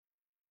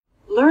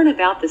Learn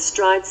about the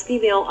strides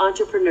female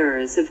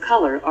entrepreneurs of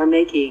color are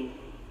making.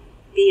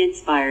 Be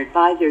inspired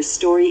by their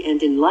story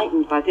and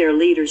enlightened by their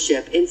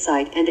leadership,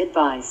 insight, and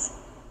advice.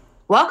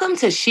 Welcome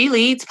to She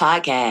Leads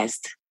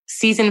Podcast,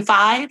 Season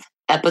 5,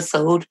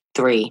 Episode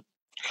 3.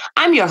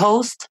 I'm your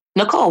host,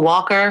 Nicole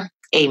Walker,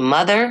 a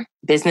mother,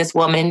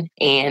 businesswoman,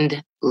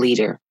 and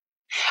leader.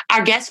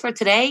 Our guest for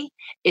today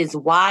is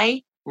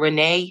Y.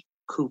 Renee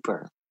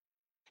Cooper.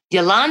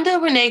 Yolanda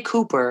Renee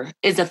Cooper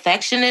is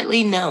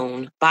affectionately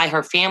known by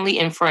her family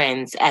and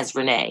friends as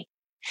Renee.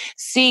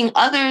 Seeing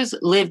others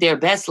live their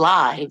best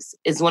lives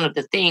is one of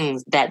the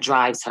things that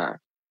drives her.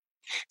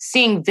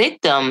 Seeing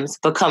victims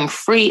become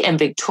free and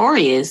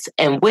victorious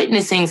and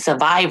witnessing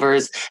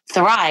survivors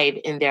thrive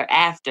in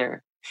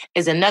thereafter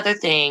is another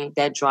thing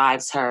that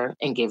drives her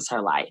and gives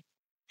her life.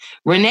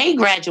 Renee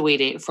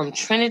graduated from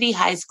Trinity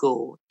High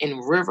School in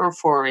River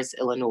Forest,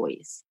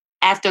 Illinois.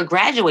 After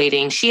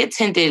graduating, she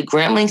attended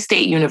Grambling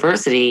State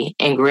University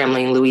in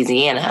Grambling,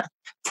 Louisiana,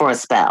 for a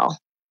spell.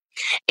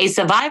 A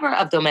survivor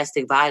of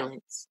domestic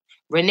violence,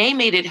 Renee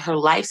made it her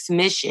life's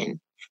mission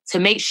to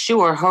make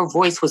sure her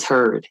voice was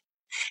heard.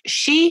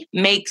 She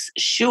makes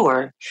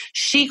sure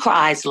she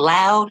cries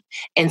loud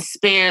and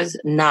spares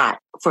not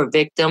for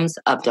victims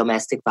of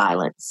domestic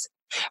violence.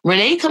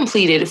 Renee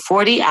completed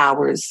 40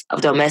 hours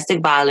of domestic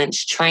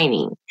violence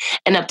training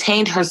and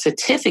obtained her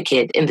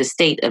certificate in the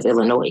state of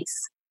Illinois.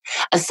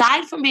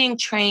 Aside from being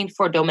trained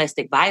for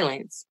domestic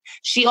violence,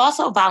 she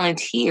also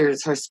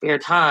volunteers her spare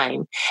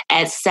time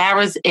at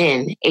Sarah's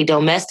Inn, a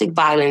domestic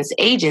violence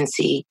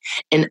agency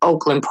in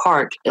Oakland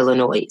Park,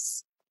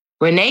 Illinois.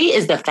 Renee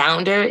is the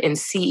founder and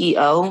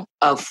CEO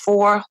of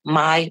For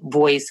My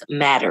Voice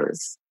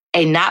Matters,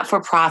 a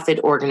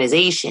not-for-profit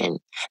organization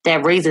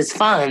that raises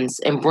funds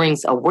and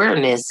brings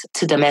awareness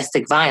to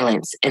domestic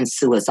violence and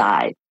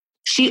suicide.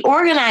 She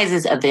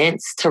organizes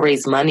events to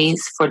raise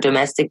monies for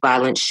domestic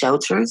violence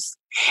shelters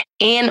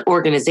and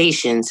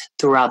organizations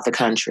throughout the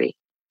country.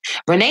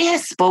 Renee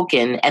has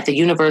spoken at the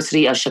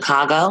University of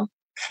Chicago,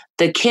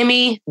 the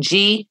Kimmy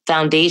G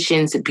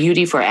Foundation's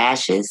Beauty for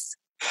Ashes,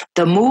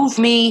 the Move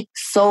Me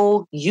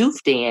Soul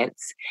Youth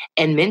Dance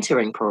and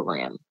Mentoring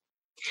Program.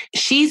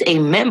 She's a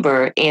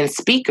member and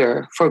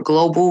speaker for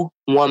Global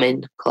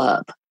Woman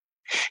Club.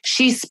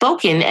 She's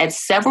spoken at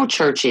several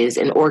churches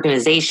and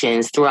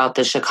organizations throughout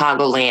the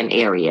Chicagoland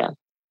area.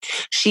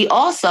 She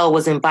also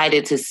was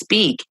invited to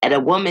speak at a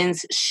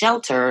women's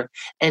shelter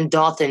in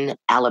Dothan,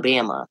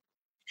 Alabama.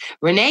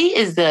 Renee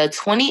is the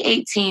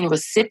 2018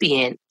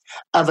 recipient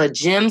of a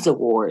GEMS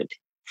Award.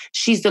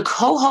 She's the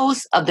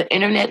co-host of the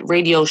internet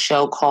radio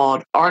show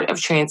called Art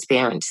of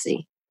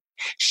Transparency.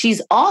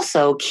 She's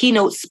also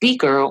keynote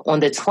speaker on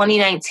the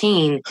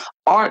 2019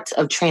 Art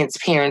of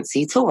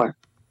Transparency tour.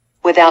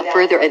 Without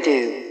further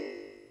ado,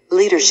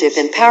 Leadership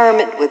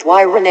Empowerment with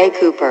Y. Renee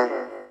Cooper.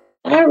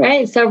 All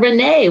right. So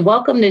Renee,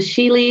 welcome to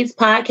She Leads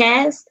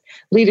Podcast,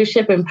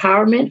 Leadership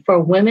Empowerment for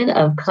Women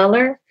of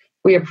Color.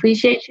 We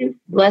appreciate you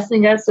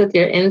blessing us with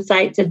your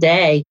insight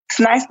today. It's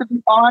nice to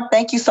be on.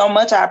 Thank you so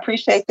much. I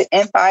appreciate the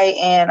invite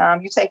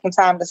and you taking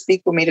time to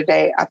speak with me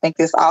today. I think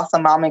it's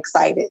awesome. I'm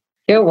excited.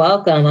 You're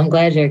welcome. I'm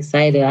glad you're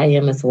excited. I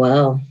am as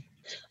well.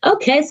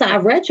 Okay. So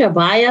I've read your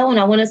bio and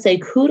I want to say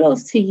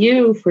kudos to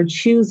you for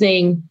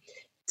choosing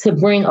to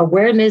bring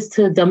awareness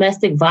to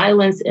domestic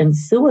violence and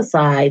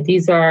suicide.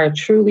 These are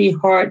truly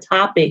hard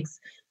topics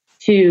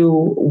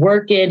to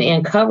work in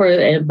and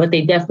cover, but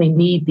they definitely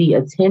need the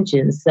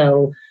attention.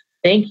 So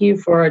thank you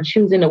for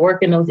choosing to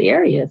work in those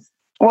areas.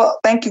 Well,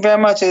 thank you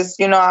very much.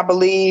 I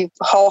believe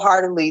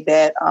wholeheartedly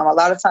that a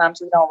lot of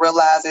times we don't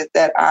realize it,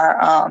 that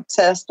our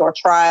test or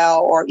trial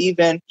or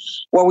even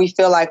where we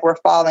feel like we're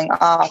falling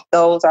off,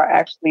 those are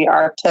actually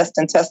our tests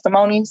and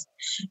testimonies.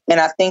 And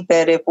I think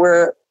that if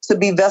we're to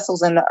be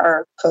vessels in the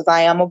earth, because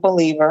I am a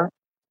believer,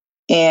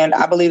 and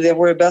I believe that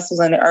we're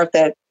vessels in the earth,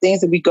 that things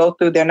that we go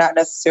through, they're not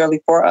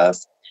necessarily for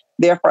us.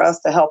 They're for us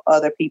to help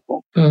other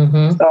people.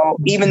 Mm-hmm. So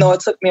even though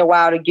it took me a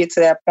while to get to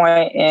that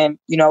point and,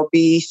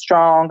 be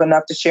strong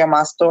enough to share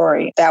my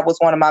story, that was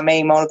one of my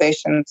main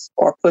motivations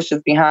or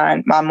pushes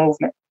behind my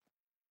movement.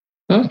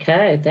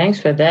 Okay,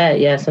 thanks for that.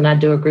 Yes, and I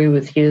do agree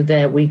with you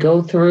that we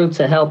go through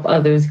to help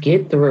others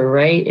get through,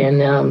 right?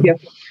 And,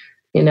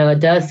 it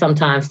does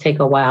sometimes take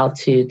a while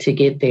to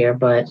get there,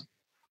 but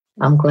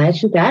I'm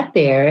glad you got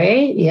there,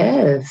 right?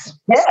 Yes.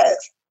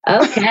 Yes.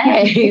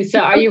 Okay, so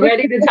are you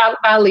ready to talk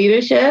about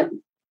leadership?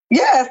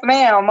 Yes,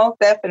 ma'am. Most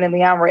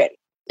definitely. I'm ready.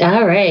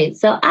 All right.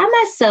 So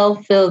I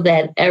myself feel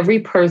that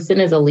every person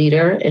is a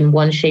leader in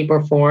one shape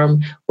or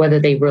form, whether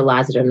they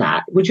realize it or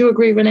not. Would you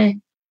agree, Renee?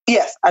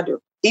 Yes, I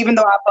do. Even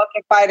though I buck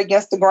and fight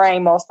against the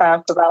grain most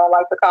times because I don't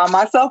like to call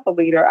myself a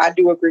leader, I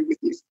do agree with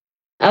you.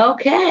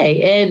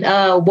 Okay. And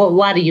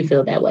why do you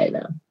feel that way,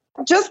 though?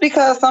 Just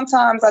because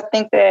sometimes I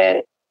think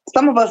that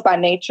some of us by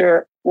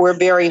nature, we're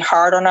very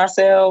hard on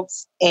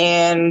ourselves.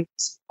 And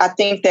I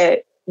think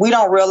that we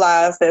don't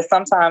realize that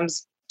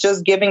sometimes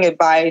just giving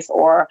advice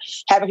or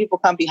having people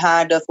come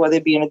behind us, whether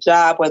it be in a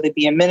job, whether it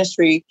be in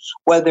ministry,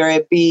 whether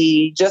it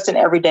be just in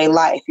everyday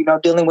life,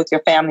 dealing with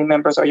your family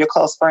members or your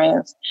close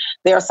friends.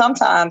 There are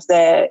sometimes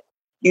that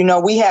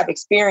we have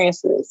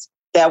experiences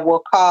that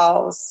will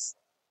cause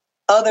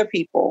other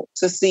people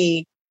to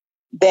see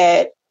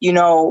that,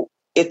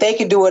 if they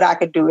could do it, I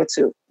could do it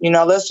too.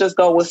 Let's just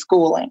go with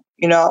schooling.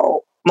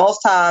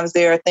 Most times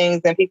there are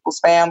things in people's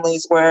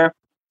families where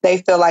they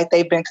feel like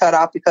they've been cut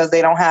off because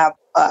they don't have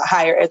a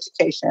higher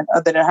education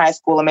other than high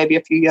school and maybe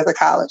a few years of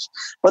college.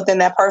 But then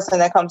that person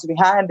that comes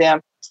behind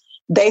them,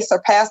 they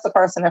surpass the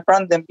person in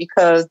front of them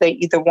because they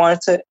either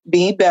wanted to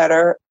be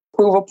better,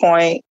 prove a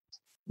point,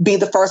 be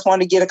the first one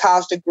to get a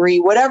college degree,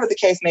 whatever the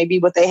case may be,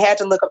 but they had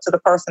to look up to the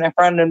person in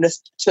front of them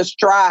to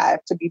strive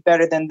to be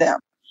better than them.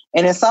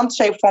 And in some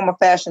shape, form, or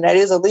fashion, that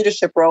is a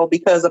leadership role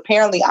because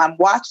apparently I'm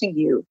watching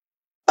you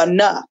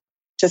enough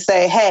to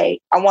say, hey,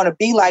 I want to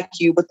be like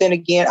you, but then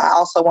again, I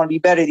also want to be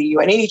better than you.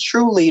 And any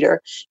true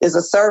leader is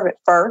a servant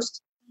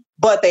first,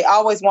 but they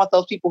always want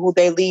those people who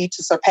they lead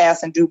to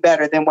surpass and do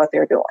better than what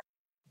they're doing.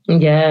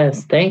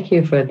 Yes, thank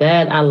you for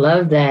that. I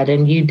love that.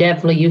 And you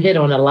hit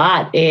on a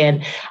lot.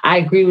 And I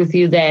agree with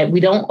you that we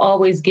don't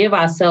always give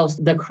ourselves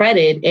the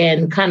credit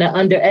and kind of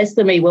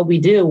underestimate what we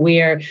do,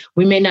 where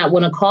we may not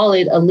want to call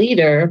it a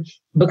leader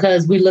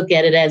because we look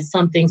at it as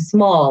something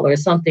small or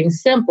something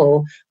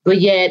simple,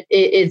 but yet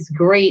it's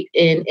great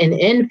in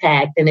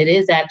impact. And it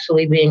is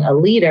actually being a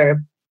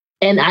leader.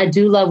 And I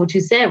do love what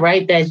you said,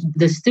 right? That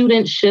the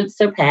student should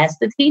surpass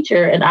the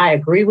teacher. And I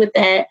agree with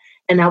that.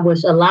 And I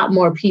wish a lot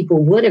more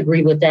people would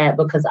agree with that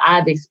because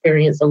I've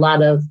experienced a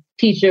lot of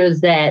teachers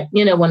that,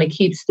 want to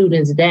keep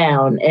students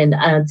down. And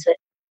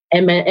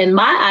in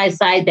my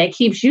eyesight, that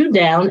keeps you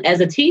down as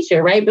a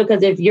teacher, right?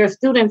 Because if your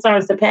students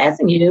aren't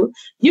surpassing you,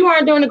 you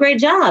aren't doing a great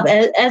job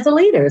as a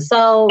leader.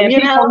 So,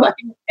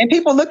 and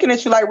people looking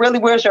at you like, really,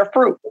 where's your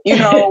fruit?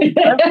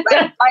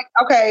 Like,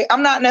 okay,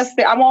 I'm not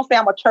necessarily, I won't say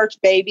I'm a church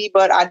baby,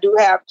 but I do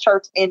have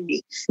church in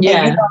me.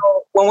 Yeah. And,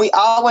 when we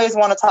always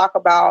want to talk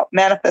about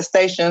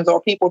manifestations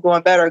or people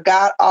doing better,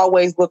 God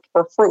always looked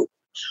for fruit.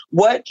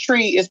 What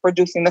tree is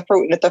producing the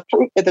fruit? And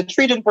if the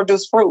tree didn't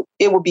produce fruit,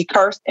 it would be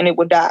cursed and it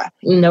would die.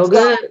 No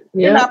good.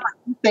 You're not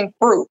producing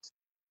fruit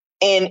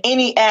in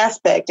any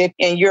aspect.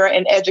 And you're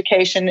in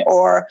education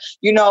or,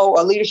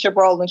 a leadership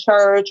role in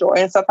church or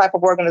in some type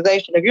of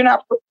organization. If you're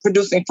not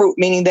producing fruit,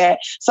 meaning that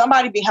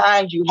somebody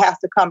behind you has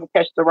to come and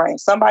catch the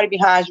reins. Somebody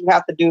behind you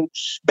has to do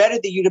better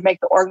than you to make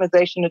the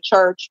organization, the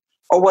church,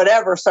 or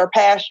whatever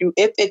surpass you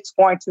if it's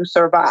going to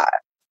survive.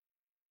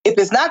 If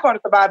it's not going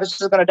to survive, it's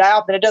just going to die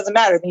off, then it doesn't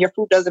matter. Then your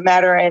fruit doesn't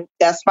matter, and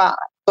that's fine.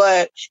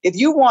 But if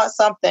you want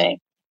something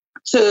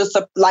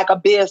to, like a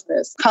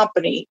business,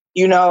 company,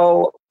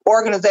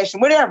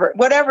 organization,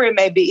 whatever it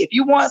may be, if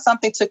you want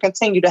something to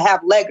continue to have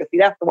legacy,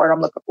 that's the word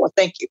I'm looking for.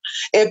 Thank you.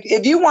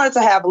 If you wanted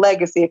to have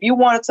legacy, if you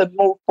wanted to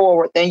move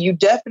forward, then you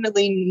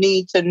definitely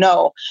need to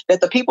know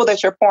that the people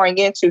that you're pouring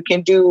into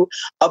can do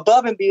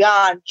above and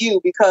beyond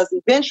you, because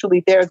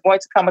eventually there's going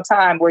to come a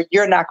time where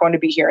you're not going to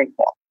be here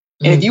anymore.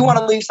 And if you want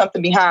to leave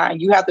something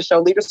behind, you have to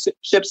show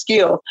leadership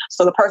skills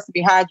so the person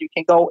behind you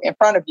can go in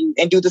front of you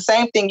and do the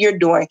same thing you're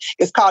doing.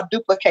 It's called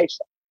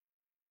duplication.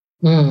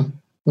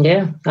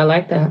 Yeah, I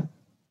like that.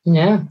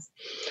 Yeah.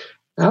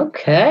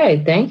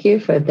 Okay. Thank you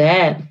for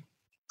that.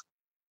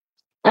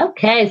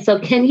 Okay. So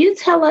can you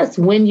tell us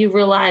when you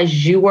realized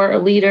you were a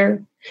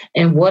leader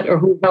and what or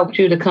who helped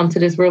you to come to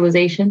this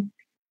realization?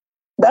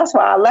 That's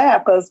why I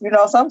laugh, because,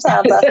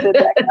 sometimes I sit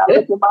back and I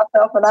look at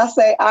myself and I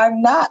say,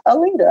 I'm not a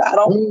leader. I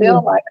don't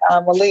feel like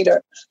I'm a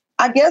leader.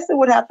 I guess it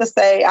would have to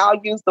say, I'll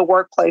use the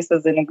workplace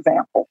as an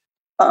example.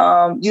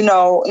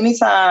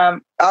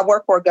 Anytime I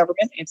work for a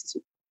government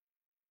entity,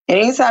 and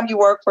anytime you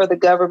work for the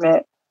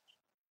government,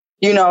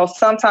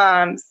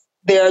 sometimes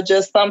there are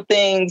just some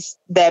things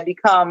that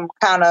become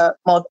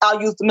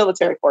I'll use the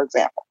military, for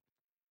example.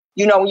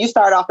 When you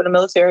start off in the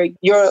military,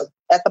 you're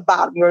at the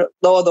bottom, you're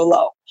low of the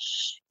low.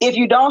 If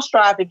you don't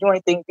strive to do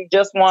anything, you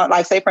just want,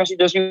 like, say, for instance,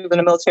 you're just using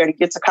the military to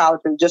get to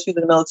college, or just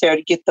using the military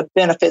to get the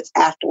benefits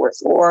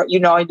afterwards, or,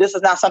 this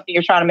is not something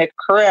you're trying to make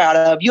a career out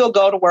of. You'll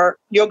go to work,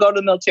 you'll go to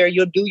the military,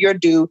 you'll do your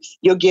due,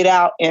 you'll get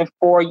out in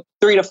 3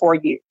 to 4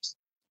 years.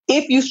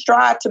 If you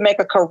strive to make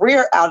a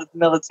career out of the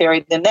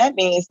military, then that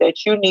means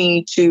that you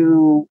need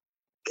to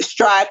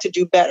strive to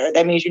do better.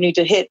 That means you need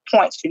to hit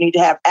points. You need to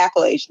have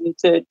accolades. You need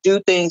to do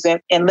things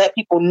and let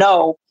people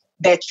know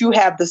that you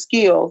have the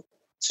skills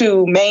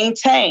to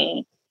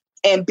maintain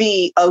and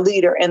be a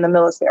leader in the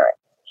military.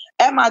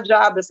 At my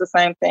job, it's the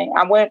same thing.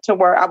 I went to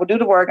work, I would do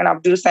the work, and I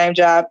would do the same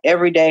job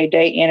every day,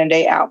 day in and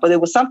day out. But there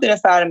was something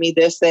inside of me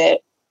that said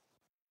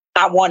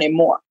I wanted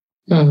more.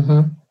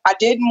 Mm-hmm. I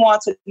didn't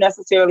want to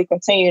necessarily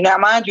continue. Now,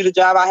 mind you, the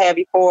job I had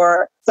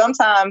before,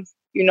 sometimes,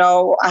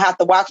 I have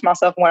to watch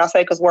myself when I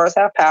say, because words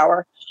have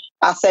power.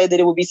 I say that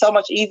it would be so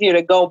much easier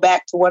to go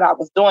back to what I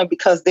was doing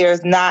because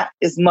there's not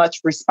as much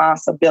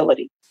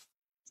responsibility.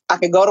 I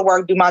could go to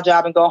work, do my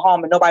job, and go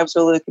home, and nobody was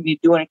really looking at me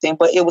to do anything.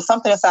 But it was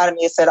something inside of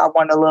me that said I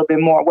wanted a little bit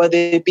more, whether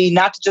it be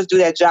not to just do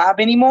that job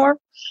anymore,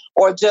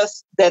 or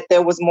just that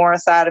there was more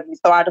inside of me.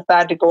 So I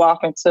decided to go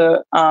off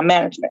into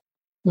management.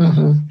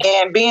 Mm-hmm.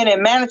 And being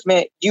in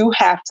management, you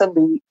have to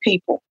lead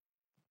people.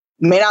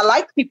 You may not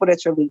like the people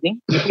that you're leading.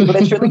 The people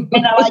that you're leading may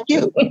not like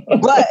you.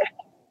 But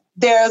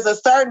there's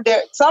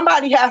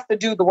somebody has to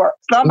do the work.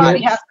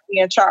 Somebody has to be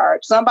in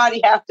charge. Somebody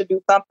has to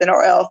do something,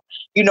 or else,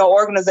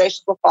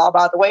 organizations will fall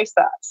by the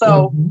wayside.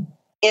 So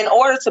in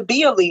order to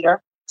be a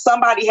leader,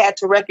 somebody had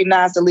to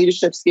recognize the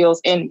leadership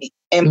skills in me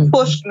and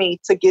push me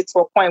to get to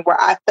a point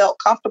where I felt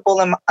comfortable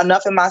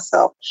enough in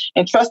myself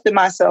and trusted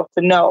myself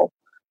to know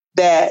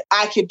that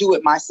I could do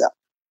it myself.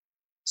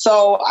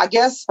 So I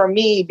guess for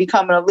me,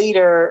 becoming a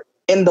leader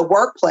in the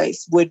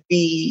workplace would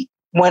be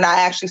when I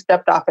actually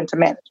stepped off into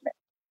management.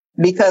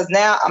 Because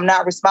now I'm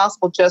not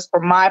responsible just for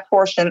my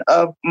portion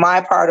of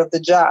my part of the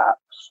job.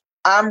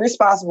 I'm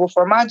responsible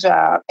for my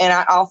job, and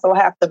I also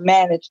have to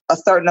manage a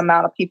certain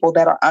amount of people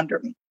that are under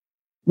me,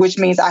 which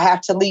means I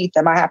have to lead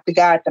them. I have to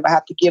guide them. I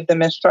have to give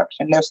them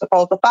instruction. They're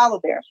supposed to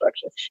follow their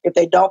instructions. If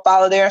they don't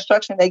follow their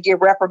instruction, they get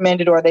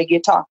reprimanded or they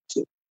get talked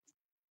to.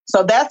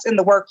 So that's in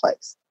the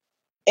workplace.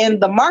 In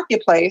the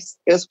marketplace,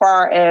 as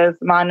far as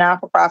my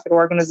not-for-profit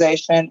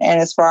organization and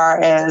as far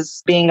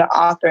as being an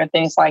author and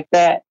things like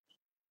that,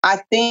 I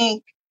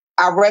think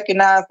I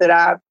recognized that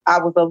I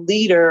was a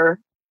leader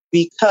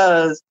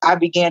because I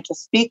began to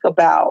speak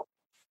about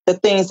the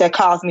things that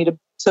caused me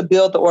to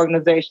build the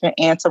organization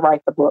and to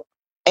write the book.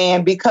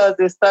 And because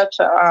it's such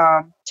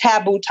a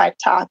taboo type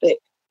topic,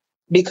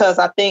 because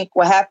I think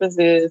what happens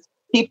is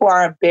people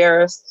are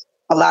embarrassed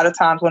a lot of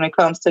times when it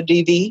comes to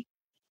DV,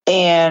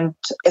 and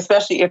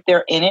especially if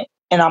they're in it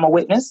and I'm a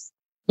witness,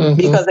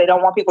 because they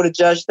don't want people to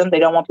judge them. They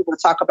don't want people to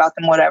talk about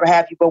them, whatever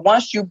have you. But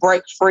once you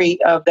break free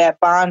of that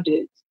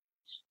bondage,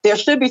 there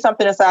should be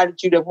something inside of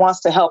you that wants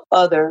to help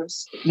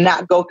others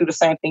not go through the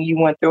same thing you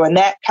went through. And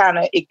that kind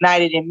of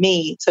ignited in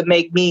me to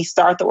make me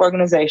start the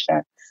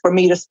organization, for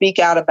me to speak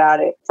out about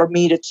it, for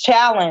me to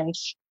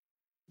challenge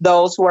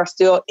those who are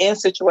still in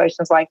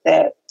situations like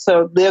that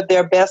to live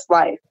their best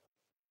life,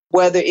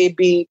 whether it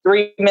be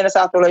 3 minutes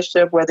out the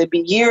relationship, whether it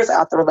be years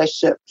out the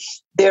relationship.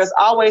 There's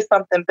always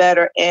something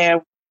better,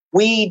 and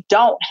we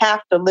don't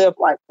have to live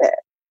like that.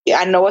 Yeah,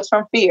 I know it's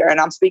from fear, and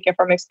I'm speaking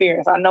from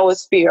experience. I know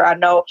it's fear. I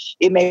know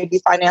it may be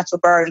financial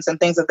burdens and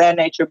things of that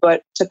nature,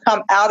 but to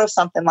come out of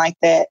something like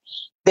that,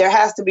 there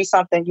has to be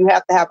something. You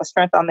have to have a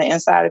strength on the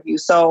inside of you.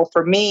 So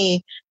for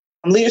me,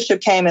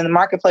 leadership came in the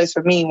marketplace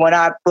for me when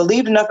I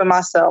believed enough in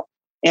myself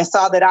and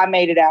saw that I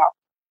made it out,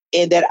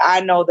 and that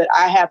I know that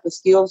I have the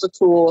skills, the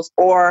tools,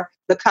 or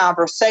the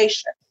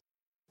conversation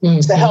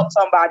to help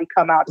somebody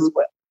come out as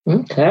well.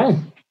 Okay.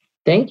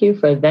 Thank you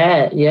for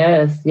that.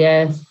 Yes.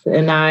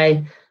 And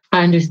I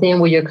understand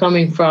where you're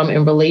coming from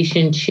in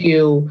relation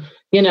to,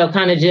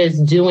 kind of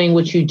just doing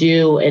what you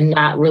do and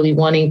not really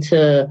wanting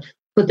to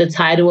put the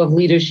title of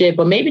leadership,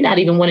 or maybe not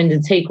even wanting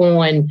to take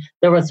on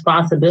the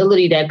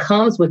responsibility that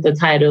comes with the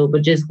title,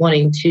 but just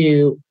wanting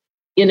to,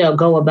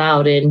 go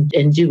about and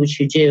do what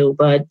you do.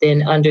 But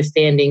then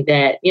understanding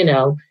that,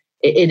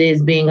 it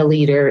is being a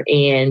leader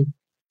and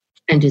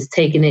just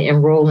taking it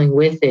and rolling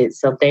with it.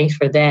 So thanks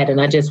for that.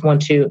 And I just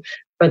want to,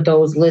 for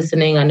those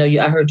listening,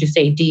 I heard you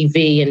say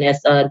DV, and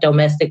that's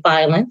domestic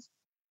violence.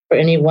 For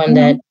anyone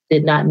that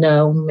did not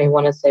know, may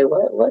want to say,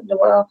 what in the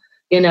world?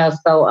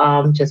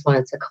 So just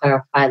wanted to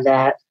clarify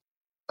that.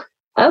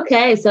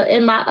 Okay, so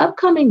in my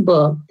upcoming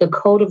book, The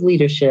Code of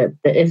Leadership,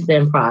 the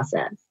If-Then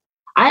Process,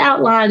 I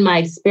outline my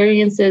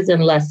experiences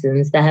and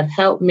lessons that have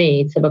helped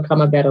me to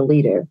become a better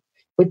leader,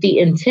 with the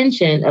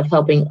intention of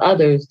helping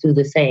others do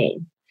the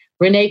same.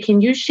 Renee, can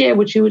you share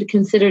what you would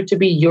consider to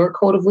be your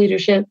code of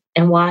leadership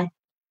and why?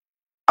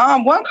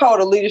 One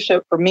code of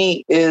leadership for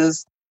me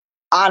is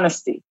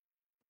honesty.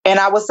 And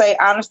I would say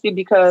honesty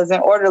because in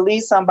order to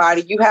lead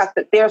somebody,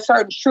 there are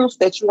certain truths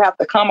that you have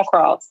to come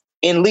across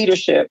in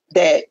leadership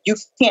that you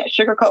can't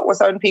sugarcoat with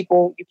certain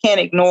people, you can't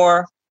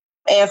ignore.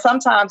 And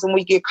sometimes when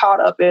we get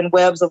caught up in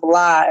webs of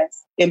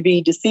lies and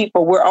be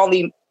deceitful, we're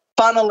only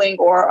funneling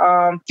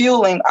or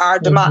fueling our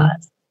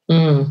demise.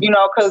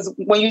 Because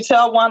when you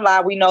tell one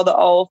lie, we know the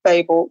old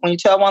fable. When you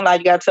tell one lie,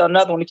 you got to tell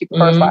another one to keep the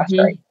first lie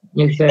straight.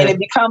 Exactly. And it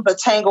becomes a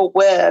tangled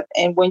web.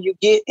 And when you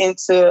get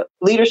into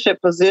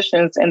leadership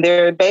positions and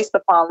they're based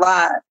upon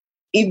lies,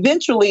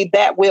 eventually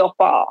that will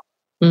fall.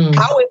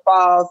 How it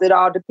falls, it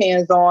all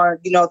depends on,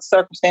 the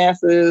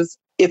circumstances.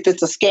 If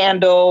it's a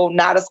scandal,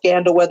 not a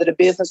scandal, whether the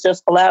business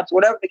just collapsed,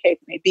 whatever the case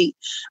may be.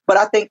 But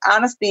I think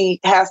honesty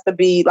has to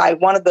be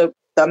like one of the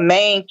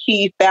main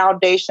key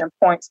foundation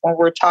points when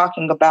we're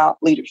talking about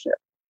leadership.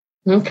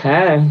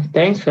 Okay.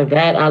 Thanks for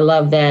that. I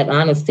love that.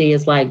 Honesty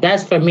is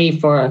that's for me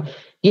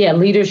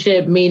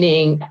leadership,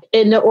 meaning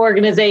in the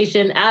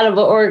organization, out of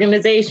an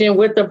organization,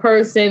 with the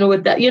person,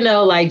 with the,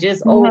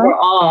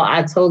 overall,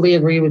 I totally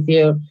agree with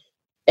you.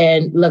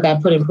 And look, I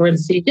put in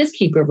parentheses, just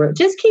keep it real.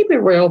 Just keep it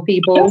real,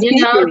 people. Just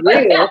keep it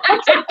real.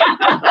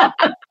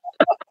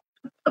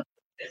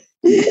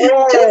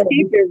 Just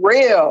keep it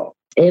real.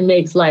 It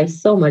makes life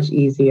so much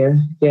easier.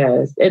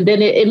 Yes. And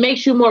then it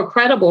makes you more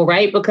credible,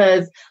 right?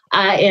 Because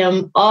I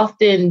am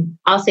often,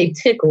 I'll say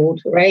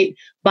tickled, right?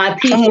 By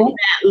people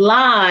that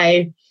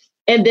lie.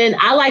 And then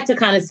I like to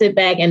kind of sit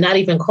back and not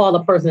even call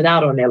the person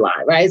out on their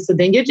lie, right? So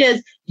then you're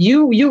just,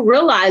 you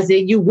realize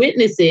it, you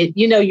witness it,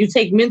 you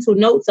take mental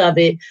notes of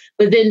it,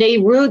 but then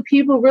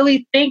people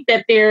really think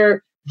that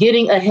they're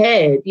getting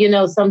ahead.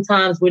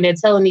 Sometimes when they're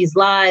telling these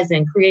lies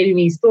and creating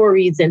these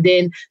stories, and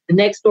then the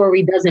next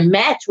story doesn't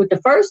match with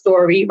the first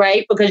story,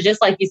 right? Because just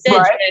like you said,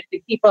 Right. you have to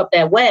keep up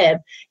that web,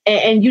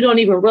 and you don't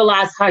even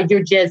realize how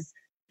you're just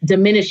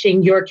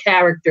diminishing your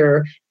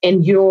character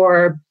and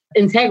your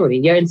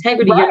integrity,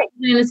 Right.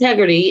 your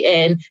integrity.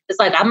 And it's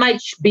like, I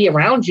might be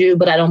around you,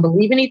 but I don't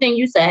believe anything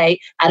you say.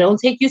 I don't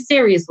take you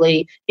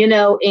seriously,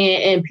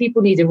 and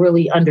people need to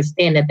really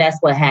understand that that's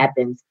what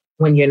happens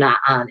when you're not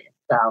honest.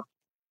 So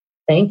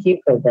thank you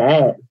for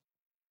that.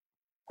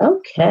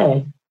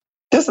 Okay.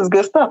 This is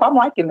good stuff. I'm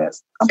liking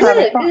this. I'm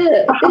having fun.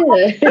 Good.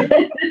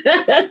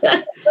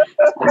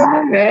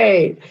 All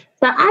right.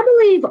 So I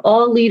believe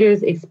all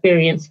leaders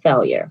experience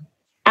failure.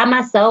 I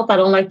myself, I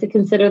don't like to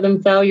consider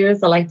them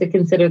failures. I like to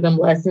consider them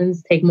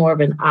lessons, take more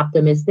of an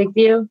optimistic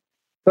view.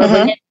 But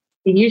Renee,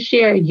 can you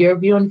share your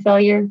view on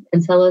failure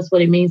and tell us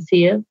what it means to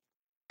you?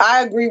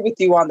 I agree with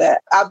you on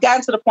that. I've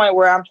gotten to the point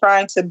where I'm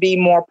trying to be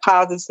more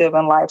positive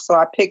in life. So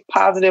I pick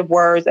positive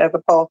words as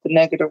opposed to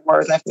negative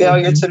words. And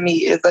failure to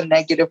me is a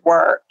negative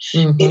word.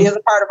 It is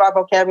a part of our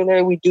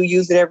vocabulary. We do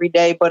use it every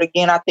day. But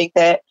again, I think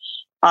that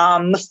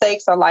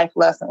mistakes are life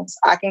lessons.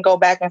 I can go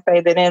back and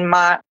say that in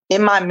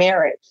my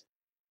marriage,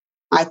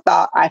 I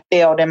thought I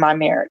failed in my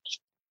marriage.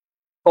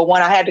 But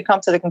when I had to come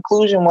to the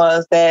conclusion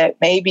was that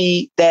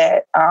maybe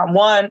that,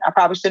 one, I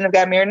probably shouldn't have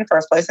got married in the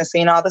first place and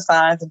seen all the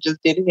signs and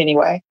just did it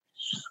anyway.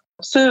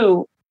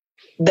 Two,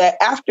 that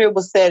after it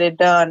was said and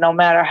done, no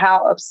matter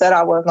how upset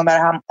I was, no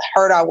matter how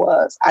hurt I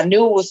was, I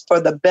knew it was for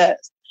the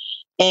best.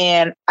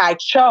 And I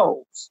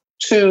chose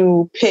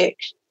to pick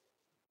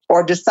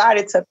or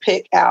decided to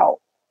pick out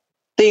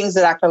things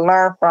that I could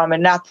learn from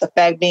and not the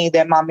fact being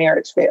that my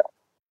marriage failed.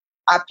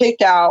 I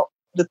picked out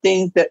the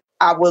things that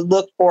I would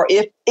look for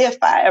if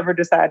I ever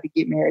decided to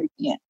get married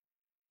again.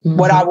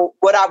 What I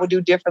would do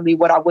differently,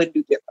 what I wouldn't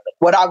do differently,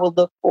 what I would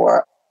look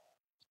for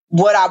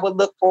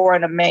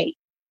in a mate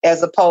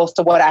as opposed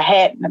to what I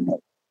had in a mate.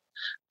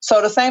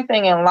 So the same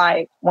thing in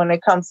life when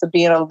it comes to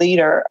being a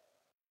leader.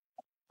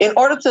 In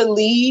order to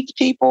lead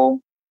people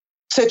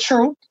to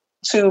truth,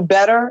 to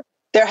better,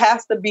 there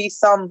has to be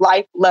some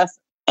life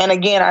lesson. And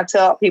again, I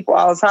tell people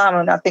all the time,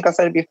 and I think I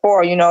said it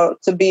before,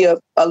 to be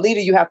a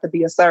leader, you have to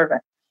be a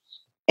servant.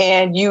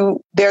 And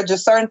there are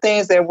just certain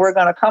things that we're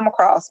going to come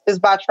across is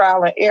by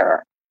trial and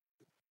error.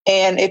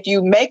 And if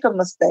you make a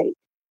mistake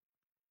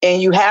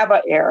and you have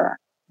an error,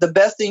 the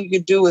best thing you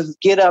can do is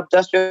get up,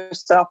 dust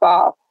yourself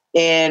off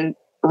and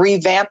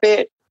revamp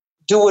it,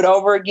 do it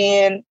over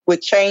again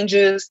with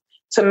changes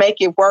to make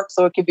it work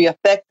so it can be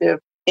effective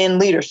in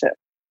leadership.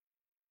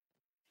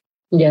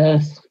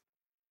 Yes.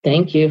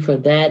 Thank you for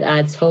that.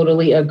 I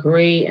totally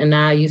agree. And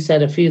now you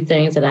said a few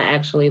things that I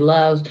actually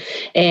love.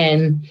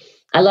 And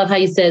I love how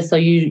you said, so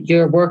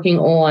you're working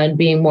on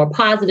being more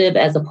positive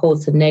as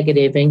opposed to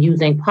negative and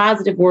using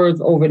positive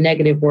words over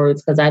negative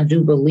words, because I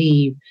do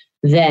believe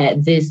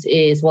that this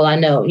is, well, I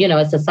know,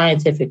 it's a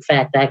scientific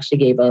fact. I actually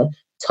gave a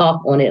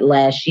talk on it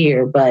last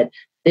year, but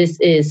this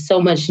is so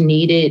much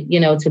needed,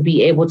 to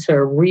be able to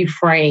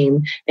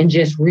reframe and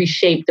just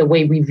reshape the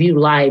way we view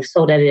life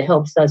so that it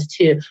helps us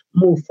to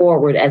move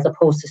forward as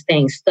opposed to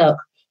staying stuck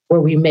where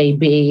we may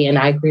be. And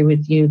I agree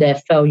with you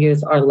that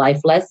failures are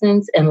life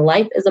lessons and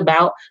life is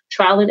about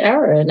trial and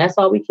error. And that's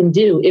all we can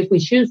do if we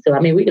choose to. I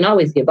mean, we can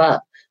always give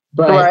up,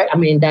 but right. I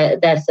mean,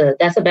 that's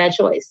a bad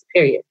choice,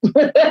 period.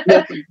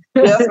 Yes,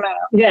 ma'am.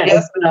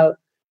 Yes. So,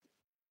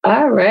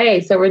 all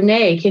right. So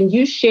Renee, can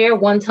you share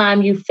one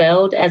time you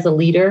failed as a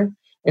leader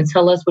and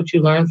tell us what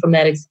you learned from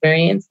that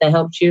experience that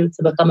helped you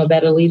to become a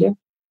better leader?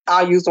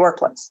 I'll use the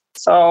workplace.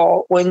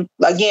 So when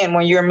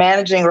you're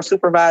managing or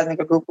supervising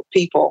a group of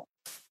people,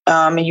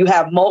 and you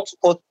have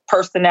multiple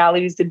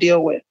personalities to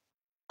deal with.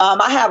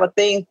 I have a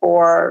thing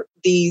for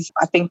these,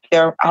 I think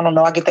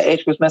I get the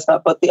age groups messed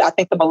up, but I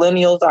think the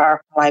millennials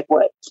are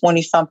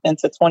 20 something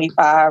to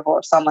 25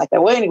 or something like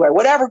that. Well, anyway,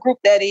 whatever group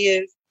that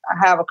is,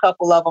 I have a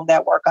couple of them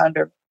that work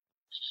under me.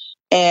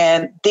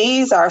 And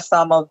these are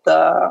some of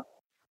the,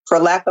 for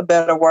lack of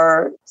better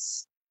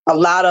words, a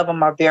lot of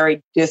them are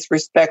very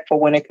disrespectful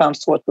when it comes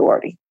to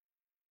authority.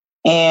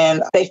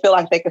 And they feel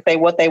like they can say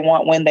what they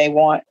want, when they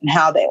want, and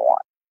how they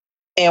want.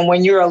 And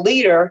when you're a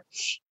leader,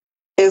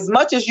 as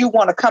much as you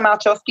want to come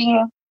out your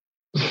skin,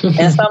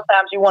 and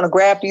sometimes you want to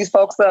grab these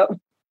folks up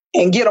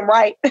and get them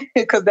right,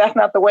 because that's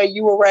not the way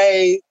you were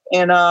raised.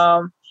 And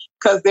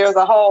because there's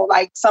a whole,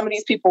 some of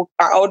these people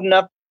are old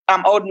enough,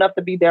 I'm old enough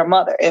to be their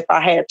mother if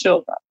I had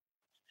children.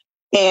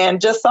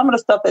 And just some of the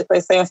stuff that they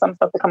say and some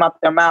stuff that come out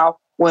their mouth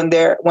when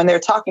they're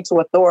talking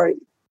to authority,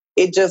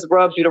 it just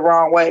rubs you the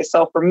wrong way.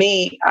 So for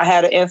me, I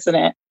had an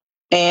incident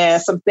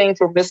and some things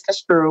were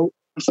misconstrued.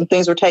 Some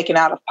things were taken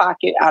out of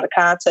pocket, out of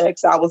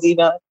context. I was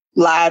even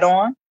lied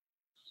on.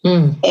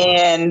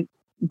 And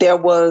there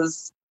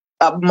was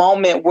a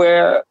moment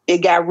where it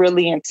got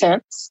really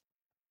intense.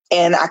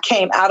 And I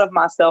came out of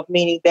myself,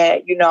 meaning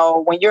that,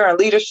 when you're in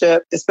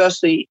leadership,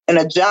 especially in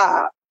a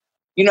job,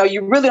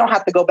 you really don't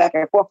have to go back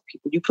and forth with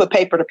people. You put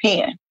paper to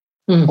pen.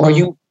 or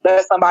you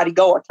let somebody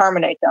go or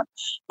terminate them.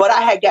 But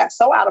I had got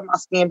so out of my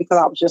skin because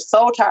I was just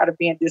so tired of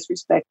being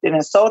disrespected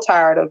and so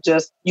tired of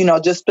just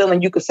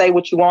feeling you could say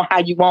what you want, how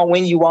you want,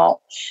 when you want,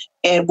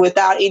 and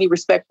without any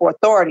respect for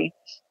authority.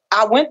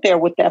 I went there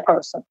with that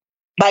person.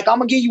 Like, I'm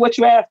going to give you what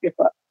you asking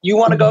for. You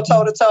want to go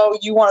toe to toe?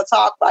 You want to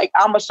talk? Like,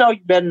 I'm going to show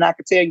you better than I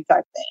can tell you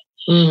type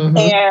thing.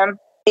 And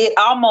it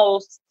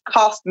almost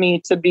cost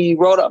me to be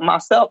wrote up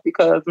myself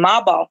because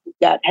my boss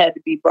had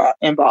to be brought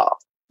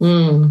involved.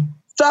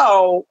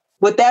 So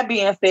with that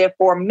being said,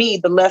 for me,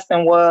 the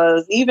lesson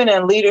was, even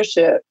in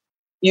leadership,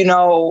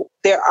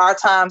 there are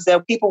times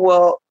that people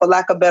will, for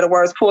lack of better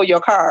words, pull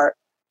your card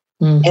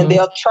and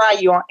they'll try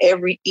you on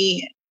every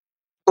end.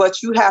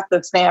 But you have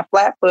to stand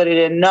flat-footed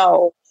and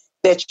know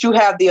that you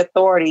have the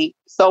authority,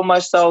 so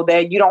much so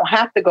that you don't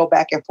have to go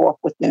back and forth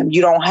with them.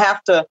 You don't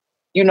have to,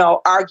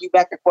 argue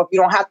back and forth. You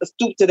don't have to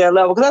stoop to their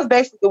level. Because that's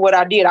basically what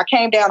I did. I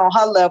came down on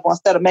her level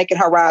instead of making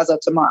her rise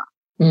up to mine.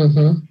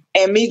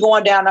 And me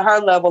going down to her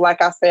level,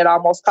 like I said,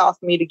 almost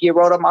cost me to get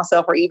wrote up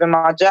myself or even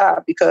my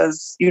job.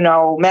 Because,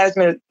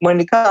 management,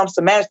 when it comes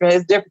to management,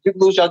 it's different. You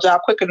lose your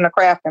job quicker than a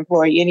craft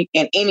employee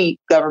in any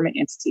government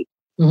entity.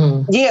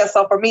 Yeah,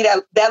 so for me,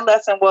 that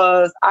lesson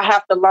was, I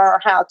have to learn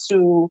how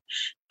to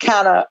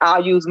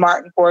I'll use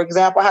Martin, for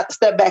example. I have to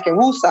step back and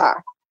woosah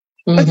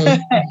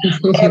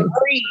and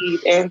breathe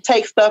and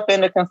take stuff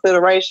into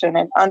consideration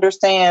and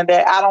understand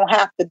that I don't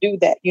have to do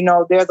that.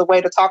 There's a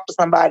way to talk to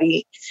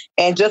somebody.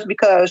 And just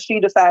because she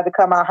decided to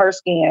come out her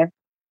skin,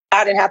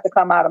 I didn't have to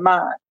come out of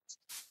mine.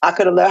 I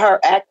could have let her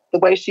act the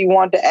way she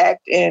wanted to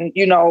act and,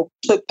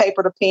 took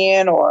paper to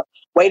pen or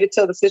waited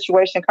till the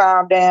situation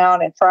calmed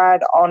down and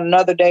tried on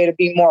another day to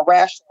be more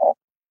rational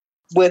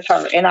with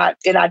her. And I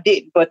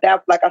didn't. But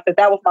that, like I said,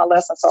 that was my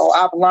lesson. So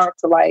I've learned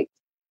to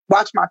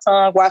watch my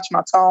tongue, watch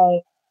my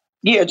tone.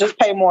 Yeah, just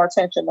pay more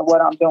attention to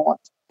what I'm doing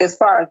as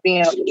far as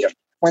being a leader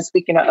when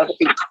speaking to other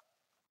people.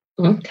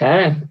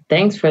 Okay.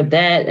 Thanks for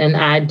that. And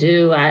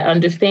I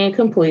understand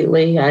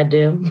completely. I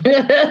do.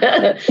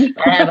 I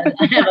have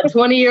a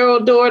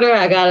 20-year-old daughter.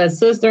 I got a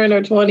sister in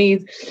her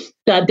 20s.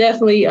 So I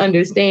definitely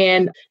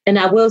understand. And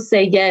I will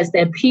say, yes,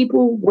 that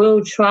people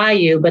will try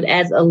you, but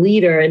as a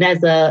leader and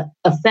as a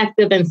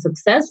effective and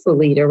successful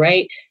leader,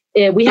 right?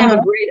 We have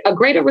a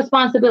greater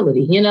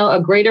responsibility,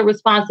 a greater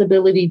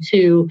responsibility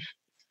to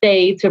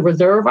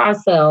reserve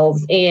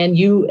ourselves. And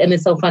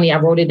it's so funny, I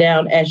wrote it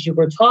down as you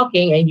were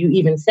talking and you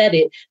even said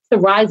it, to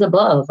rise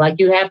above. Like,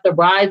 you have to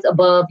rise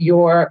above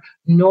your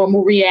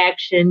normal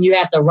reaction. You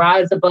have to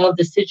rise above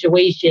the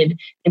situation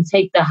and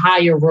take the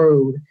higher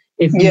road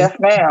if you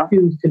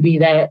choose to be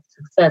that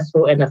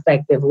successful and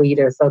effective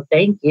leader. So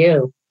thank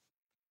you.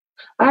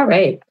 All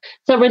right.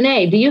 So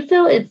Renee, do you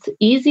feel it's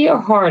easier,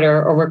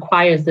 harder, or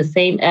requires the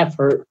same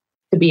effort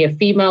to be a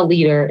female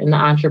leader in the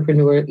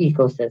entrepreneur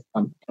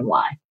ecosystem, and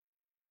why?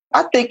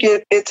 I think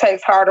it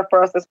takes harder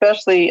for us,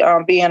 especially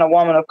being a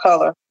woman of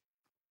color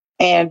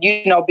and,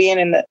 being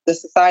in the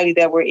society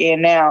that we're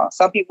in now.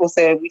 Some people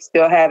say we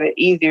still have it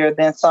easier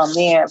than some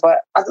men,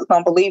 but I just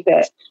don't believe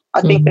that. I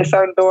think that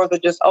certain doors are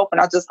just open.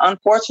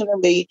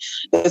 Unfortunately,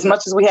 as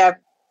much as we have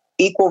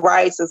equal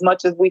rights, as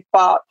much as we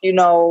fought,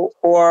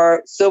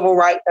 for civil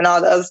rights and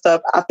all the other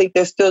stuff, I think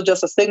there's still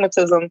just a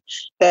stigmatism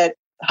that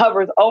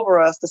hovers over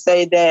us to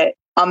say that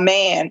a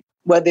man,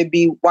 whether it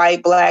be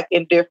white, black,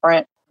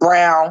 indifferent,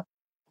 brown,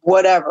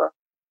 whatever,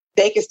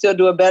 they can still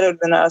do it better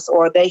than us,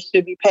 or they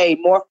should be paid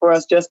more for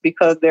us just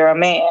because they're a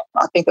man.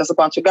 I think that's a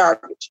bunch of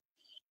garbage.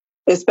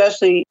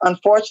 Especially,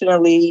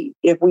 unfortunately,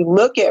 if we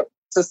look at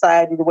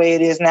society the way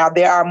it is now,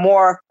 there are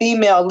more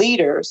female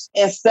leaders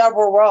in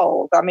several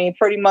roles. I mean,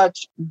 pretty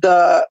much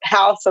the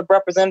House of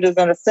Representatives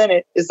and the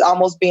Senate is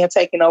almost being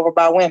taken over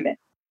by women.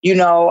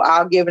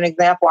 I'll give an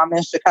example. I'm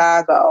in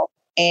Chicago,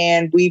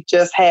 and we've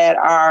just had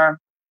our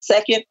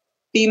second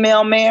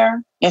female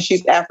mayor, and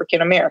she's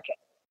African American.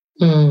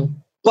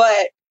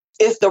 But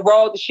it's the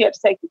road that she had to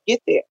take to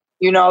get there.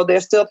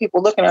 There's still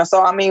people looking at us.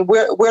 So, I mean,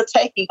 we're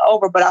taking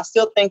over, but I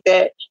still think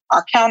that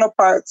our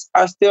counterparts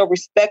are still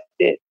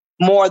respected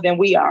more than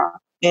we are.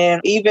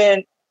 And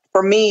even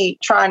for me,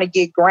 trying to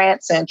get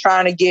grants and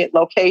trying to get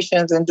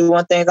locations and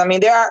doing things, I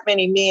mean, there aren't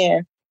many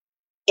men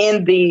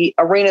in the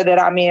arena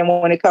that I'm in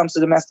when it comes to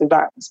domestic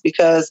violence,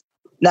 because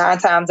 9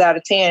 times out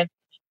of 10,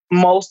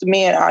 most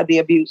men are the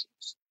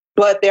abusers.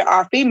 But there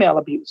are female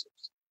abusers.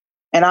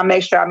 And I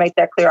make sure I make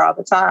that clear all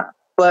the time.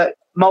 But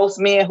most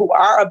men who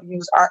are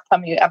abused aren't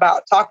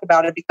talk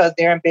about it because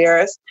they're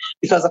embarrassed,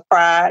 because of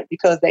pride,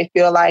 because they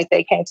feel like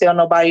they can't tell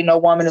nobody no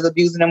woman is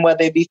abusing them,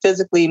 whether it be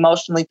physically,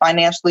 emotionally,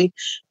 financially,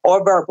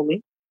 or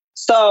verbally.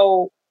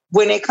 So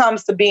when it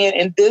comes to being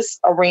in this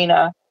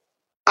arena,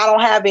 I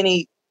don't have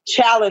any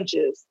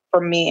challenges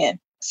for men.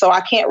 So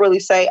I can't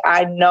really say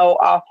I know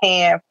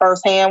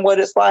firsthand what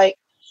it's like.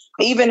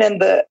 Even in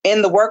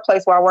the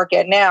workplace where I work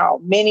at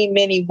now, many,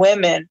 many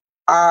women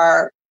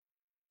are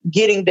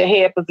getting the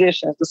head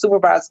positions, the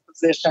supervisor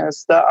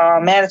positions, the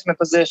management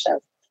positions,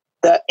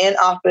 the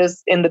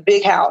in-office in the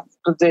big house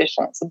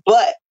positions.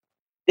 But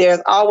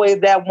there's always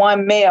that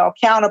one male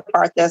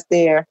counterpart that's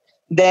there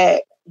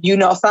that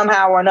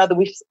somehow or another,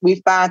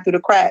 we find through the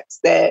cracks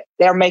that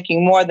they're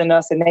making more than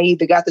us, and they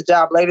either got the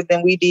job later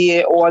than we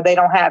did, or they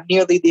don't have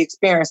nearly the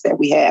experience that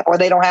we have, or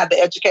they don't have the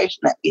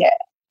education that we have.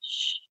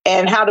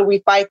 And how do we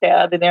fight that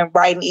other than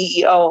writing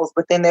EEOs?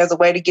 But then there's a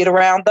way to get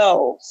around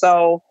those.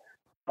 So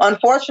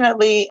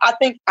unfortunately, I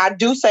think I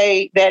do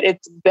say that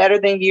it's better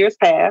than years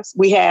past.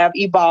 We have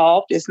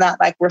evolved. It's not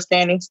like we're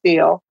standing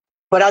still,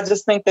 but I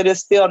just think that it's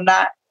still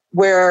not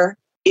where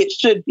it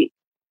should be,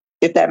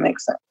 if that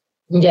makes sense.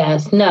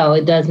 Yes, no,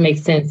 it does make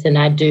sense. And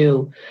I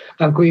do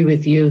agree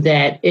with you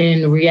that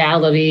in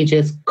reality,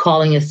 just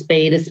calling a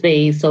spade,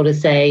 so to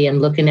say,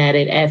 and looking at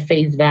it at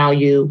face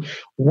value,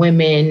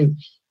 women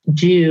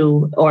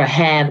do or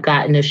have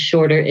gotten a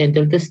shorter end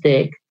of the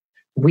stick.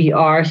 We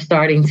are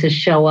starting to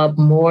show up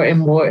more and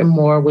more and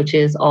more, which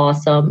is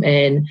awesome.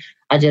 And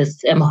I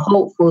just am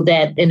hopeful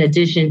that in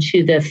addition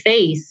to the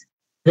face,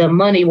 the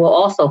money will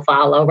also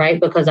follow, right?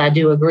 Because I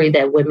do agree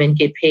that women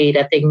get paid.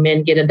 I think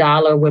men get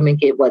 $1, women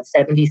get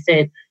 70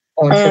 cents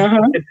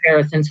on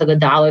comparison to the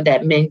dollar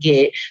that men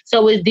get.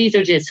 So these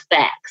are just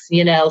facts,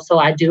 So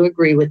I do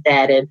agree with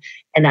that,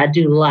 and I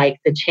do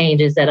like the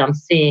changes that I'm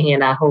seeing,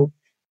 and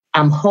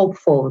I'm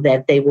hopeful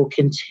that they will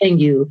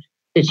continue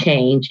to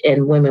change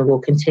and women will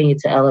continue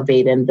to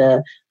elevate, and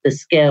the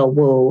scale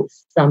will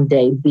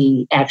someday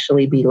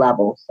actually be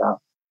level. So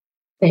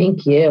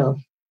thank you.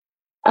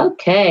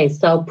 Okay,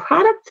 so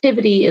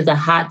productivity is a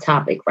hot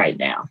topic right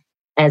now,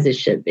 as it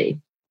should be.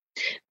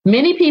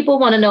 Many people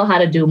want to know how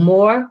to do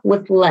more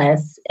with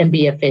less and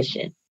be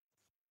efficient.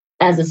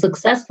 As a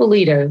successful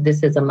leader,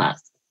 this is a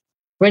must.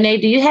 Renee,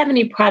 do you have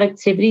any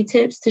productivity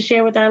tips to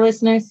share with our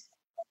listeners?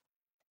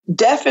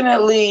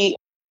 Definitely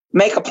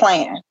make a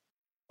plan,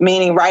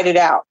 meaning write it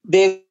out.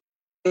 Big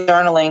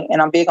journaling,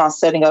 and I'm big on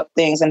setting up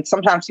things. And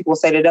sometimes people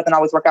say that it doesn't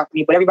always work out for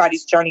me, but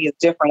everybody's journey is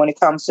different when it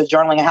comes to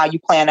journaling and how you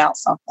plan out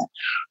something.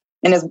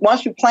 And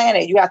once you plan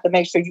it, you have to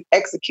make sure you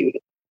execute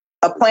it.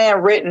 A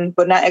plan written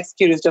but not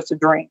executed is just a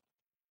dream,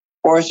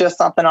 or it's just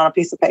something on a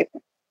piece of paper.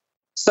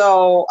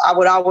 So I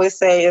would always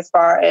say, as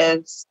far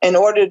as in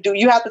order to do,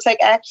 you have to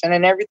take action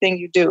in everything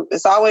you do.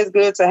 It's always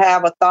good to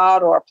have a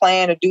thought or a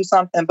plan to do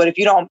something, but if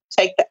you don't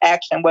take the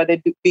action, whether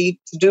it be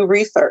to do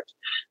research,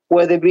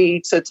 whether it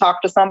be to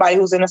talk to somebody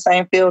who's in the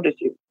same field as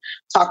you,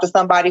 talk to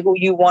somebody who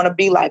you want to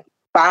be like,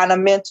 find a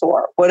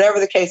mentor, whatever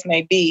the case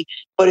may be.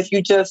 But if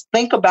you just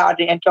think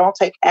about it and don't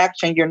take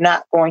action, you're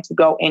not going to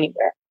go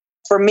anywhere.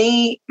 For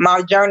me,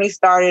 my journey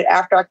started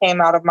after I came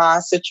out of my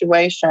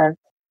situation,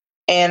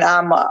 and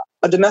I'm a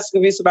domestic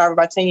abuse survivor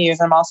by 10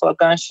 years. I'm also a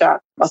gunshot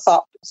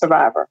assault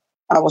survivor.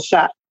 I was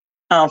shot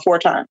 4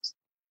 times.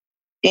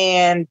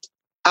 And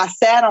I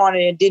sat on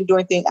it and didn't do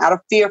anything out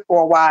of fear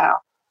for a while.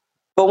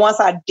 But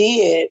once I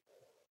did,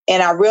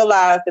 and I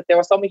realized that there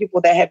were so many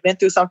people that had been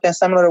through something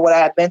similar to what I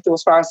had been through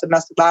as far as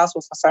domestic violence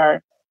was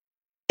concerned,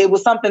 it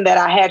was something that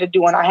I had to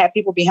do. And I had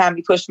people behind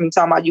me pushing me,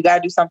 talking about, you got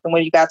to do something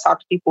when you got to talk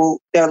to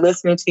people. They're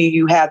listening to you.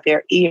 You have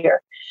their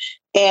ear.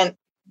 And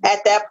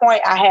at that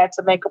point, I had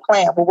to make a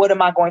plan. Well, what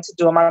am I going to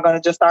do? Am I going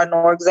to just start an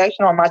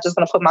organization, or am I just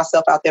going to put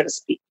myself out there to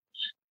speak?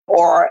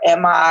 Or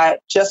am I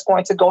just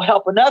going to go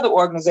help another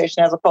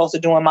organization as opposed to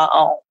doing my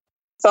own?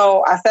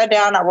 So I sat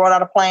down, I wrote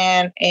out a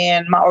plan,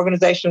 and my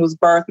organization was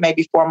birthed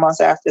maybe 4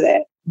 months after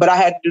that. But I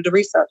had to do the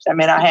research. I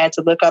mean, I had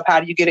to look up, how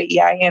do you get an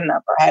EIN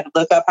number? I had to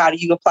look up, how do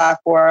you apply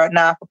for a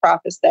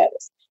non-for-profit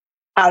status?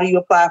 How do you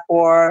apply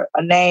for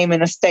a name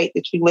in a state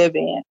that you live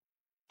in?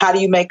 How do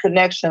you make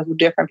connections with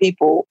different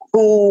people?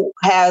 Who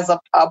has a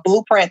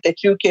blueprint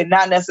that you can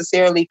not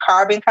necessarily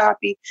carbon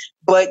copy,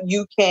 but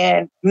you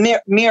can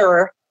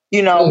mirror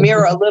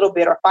a little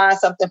bit, or find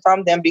something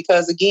from them?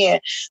 Because again,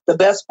 the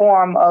best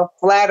form of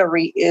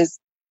flattery is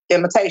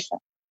imitation.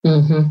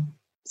 Mm-hmm.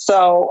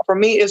 So for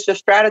me, it's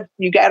just strategy.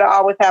 You got to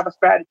always have a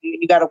strategy, and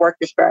you got to work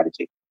your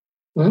strategy.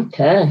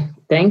 Okay.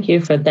 Thank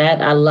you for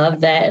that. I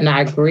love that. And I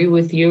agree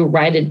with you.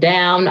 Write it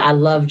down. I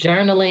love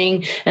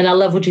journaling. And I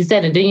love what you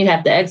said. And then you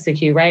have to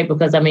execute, right?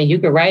 Because you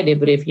can write it,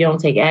 but if you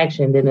don't take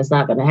action, then it's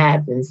not going to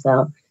happen.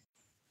 So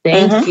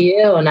thank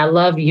you. And I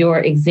love your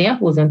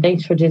examples. And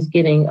thanks for just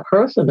getting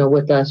personal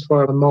with us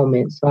for a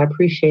moment. So I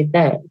appreciate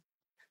that.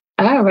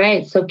 All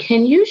right. So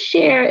can you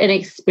share an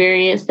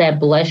experience that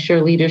blessed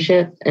your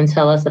leadership and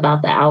tell us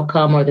about the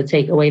outcome or the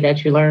takeaway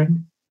that you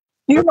learned?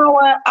 You know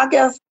what? I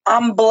guess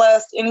I'm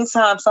blessed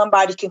anytime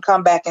somebody can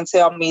come back and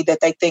tell me that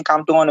they think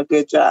I'm doing a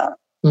good job.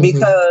 Mm-hmm.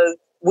 Because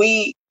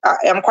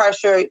I'm quite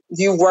sure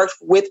you worked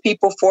with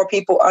people, for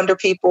people, under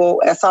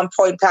people at some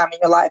point in time in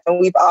your life. And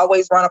we've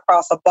always run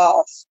across a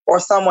boss or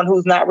someone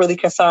who's not really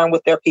concerned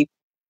with their people.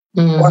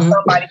 Mm-hmm. Or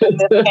somebody who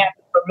mishandles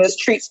or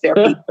mistreats their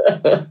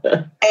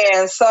people.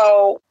 And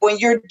so when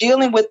you're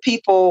dealing with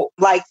people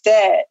like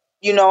that,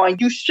 and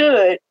you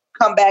should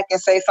come back and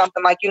say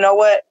something like, you know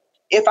what?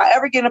 If I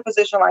ever get in a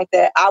position like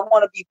that, I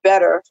want to be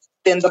better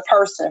than the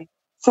person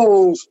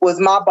who was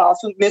my boss,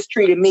 who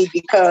mistreated me,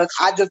 because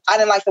I didn't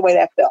like the way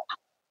that felt.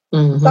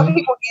 Mm-hmm. Some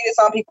people get it,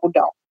 some people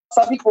don't.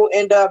 Some people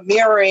end up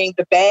mirroring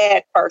the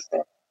bad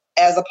person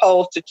as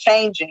opposed to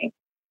changing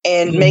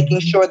and making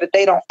sure that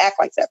they don't act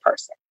like that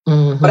person.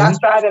 But I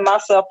strive in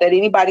myself that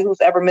anybody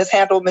who's ever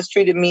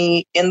mistreated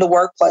me in the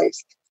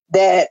workplace,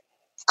 that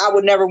I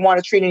would never want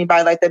to treat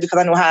anybody like that because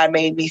I know how it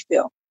made me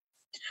feel.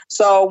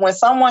 So when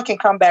someone can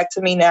come back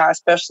to me now,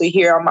 especially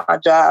here on my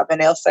job,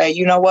 and they'll say,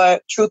 you know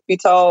what, truth be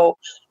told,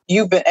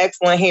 you've been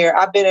excellent here.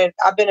 I've been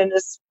in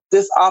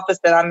this office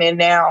that I'm in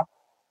now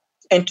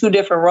in 2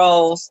 different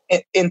roles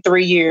in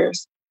 3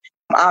 years.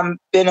 I've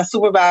been a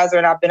supervisor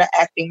and I've been an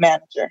acting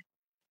manager.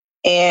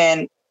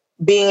 And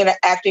being an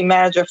acting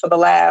manager for the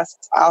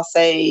last, I'll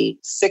say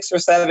 6 or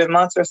 7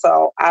 months or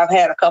so, I've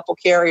had a couple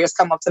carriers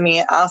come up to me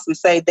and honestly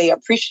say they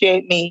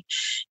appreciate me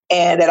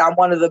and that I'm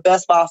one of the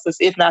best bosses,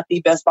 if not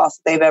the best boss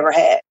that they've ever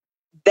had.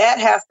 That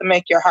has to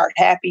make your heart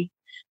happy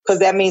because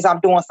that means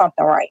I'm doing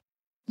something right.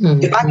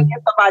 Mm-hmm. If I can get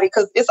somebody,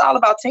 because it's all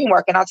about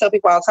teamwork, and I tell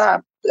people all the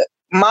time,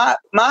 my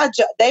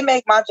job, they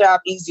make my job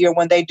easier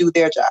when they do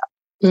their job.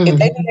 Mm-hmm. If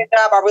they do their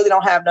job, I really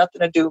don't have nothing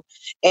to do.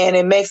 And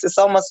it makes it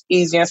so much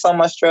easier and so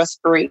much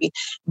stress-free.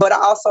 But I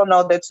also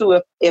know that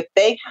too, if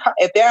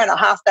they're in a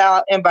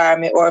hostile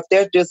environment or if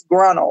they're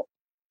disgruntled,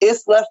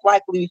 it's less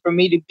likely for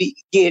me to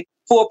get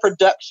full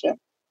production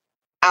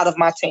out of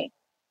my team.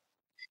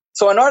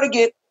 So in order to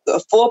get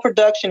the full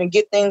production and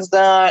get things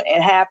done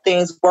and have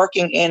things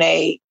working in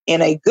a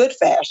good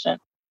fashion,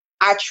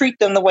 I treat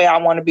them the way I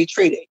want to be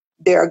treated.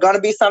 There are going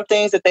to be some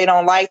things that they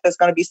don't like that's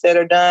going to be said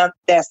or done.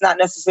 That's not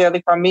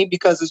necessarily from me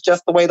because it's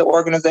just the way the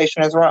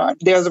organization is run.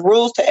 There's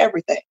rules to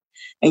everything.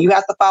 And you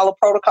have to follow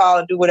protocol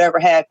and do whatever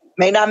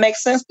may not make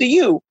sense to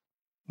you,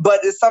 but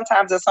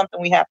sometimes it's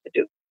something we have to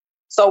do.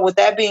 So with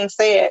that being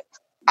said,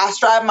 I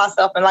strive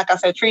myself and like I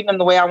said, treat them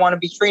the way I want to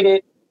be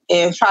treated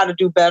and try to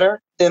do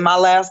better than my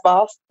last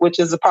boss, which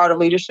is a part of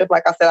leadership.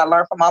 Like I said, I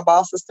learned from my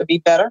bosses to be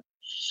better.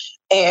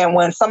 And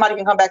when somebody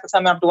can come back and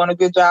tell me I'm doing a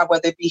good job,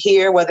 whether it be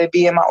here, whether it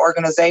be in my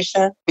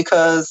organization,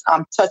 because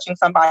I'm touching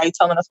somebody,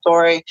 telling a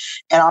story,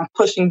 and I'm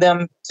pushing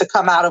them to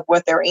come out of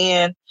what they're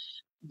in,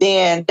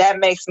 then that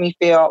makes me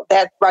feel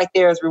that right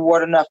there is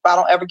reward enough. If I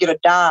don't ever get a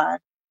dime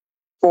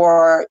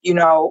for,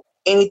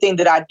 anything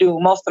that I do,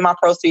 most of my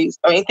proceeds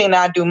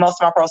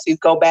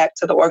go back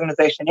to the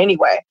organization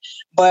anyway.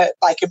 But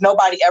like if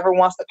nobody ever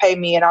wants to pay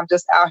me and I'm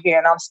just out here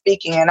and I'm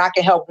speaking and I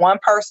can help one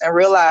person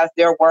realize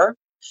their worth,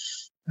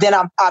 then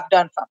I've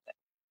done something.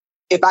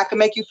 If I can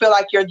make you feel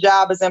like your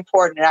job is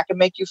important and I can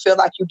make you feel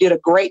like you did a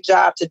great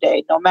job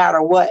today, no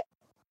matter what,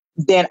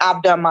 then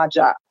I've done my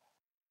job.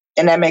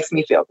 And that makes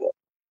me feel good.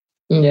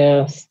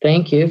 Yes,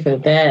 thank you for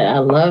that. I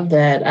love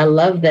that.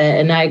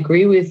 And I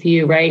agree with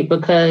you, right?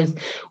 Because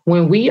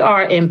when we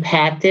are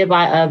impacted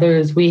by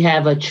others, we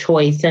have a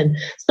choice. And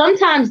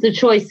sometimes the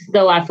choice,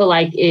 though, I feel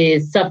like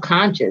is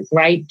subconscious,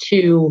 right?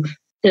 To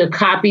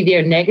copy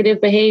their negative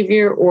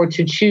behavior or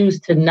to choose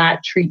to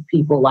not treat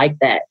people like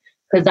that.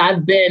 Because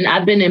I've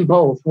been in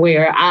both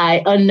where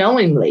I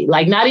unknowingly,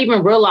 like not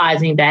even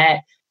realizing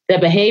that the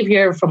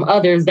behavior from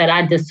others that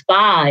I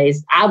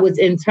despised, I was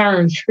in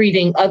turn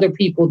treating other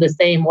people the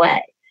same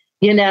way,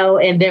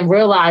 and then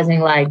realizing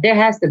like there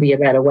has to be a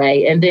better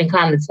way. And then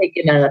kind of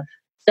taking a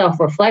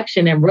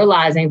self-reflection and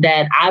realizing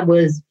that I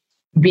was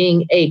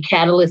being a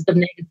catalyst of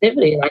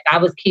negativity. Like I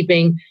was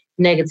keeping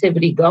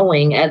negativity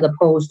going as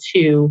opposed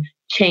to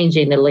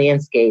changing the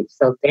landscape.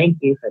 So thank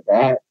you for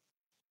that.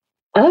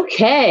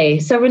 Okay.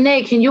 So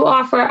Renee, can you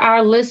offer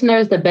our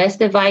listeners the best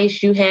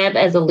advice you have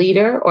as a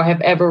leader or have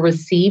ever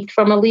received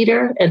from a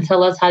leader and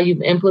tell us how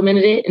you've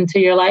implemented it into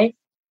your life?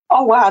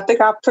 Oh, wow. I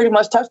think I've pretty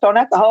much touched on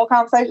that the whole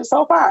conversation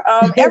so far.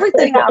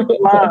 Everything I've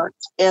learned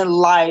in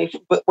life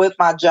with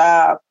my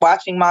job,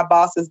 watching my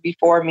bosses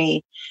before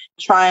me,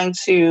 trying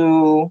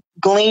to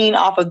glean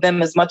off of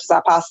them as much as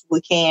I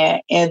possibly can,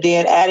 and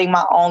then adding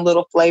my own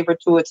little flavor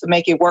to it to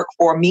make it work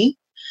for me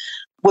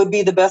would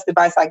be the best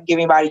advice I can give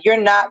anybody.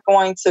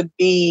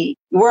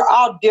 We're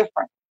all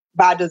different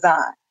by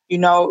design.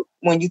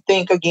 When you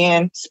think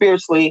again,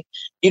 spiritually,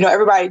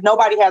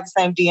 nobody has the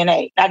same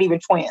DNA, not even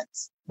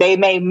twins. They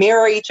may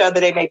mirror each other.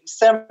 They may be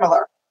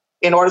similar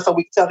in order so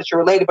we can tell that you're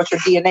related, but your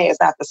DNA is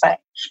not the same.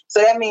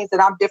 So that means that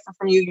I'm different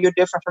from you. You're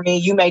different from me.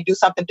 You may do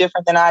something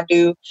different than I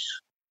do.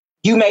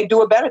 You may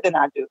do it better than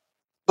I do,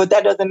 but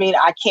that doesn't mean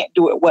I can't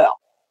do it well.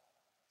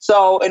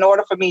 So in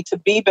order for me to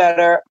be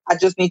better, I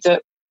just need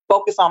to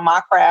focus on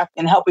my craft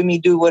and helping me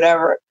do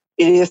whatever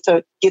it is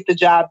to get the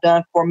job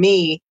done for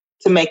me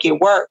to make it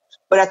work.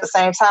 But at the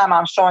same time,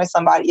 I'm showing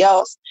somebody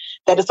else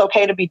that it's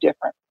okay to be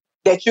different,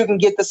 that you can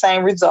get the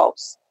same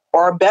results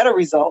or better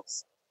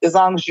results as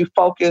long as you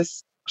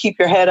focus, keep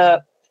your head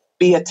up,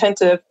 be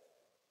attentive,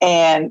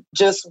 and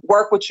just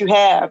work what you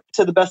have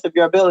to the best of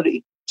your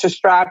ability to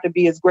strive to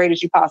be as great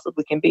as you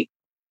possibly can be.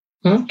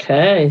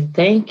 Okay,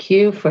 thank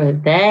you for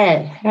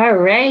that. All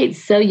right,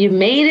 so you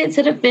made it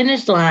to the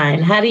finish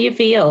line. How do you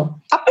feel?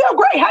 I feel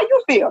great. How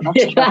you feel?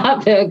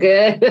 I feel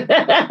good.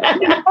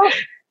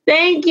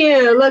 Thank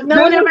you. Look,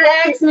 no one ever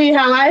asked me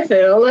how I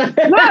feel. No,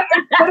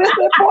 but it's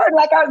important.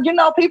 Like,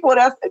 people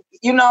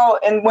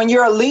and when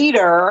you're a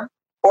leader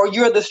or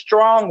you're the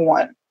strong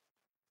one,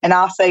 and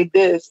I'll say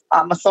this,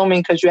 I'm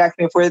assuming because you asked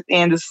me if we're at the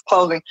end, this is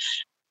closing.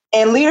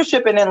 In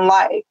leadership and in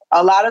life,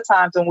 a lot of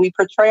times when we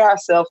portray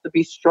ourselves to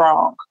be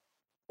strong,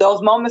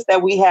 those moments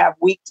that we have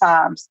weak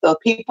times, the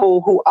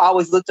people who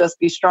always looked us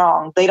be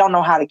strong, they don't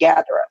know how to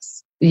gather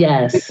us.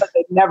 Yes. Because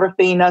they've never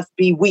seen us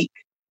be weak.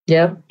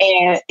 Yep.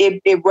 And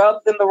it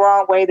rubs them the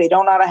wrong way. They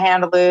don't know how to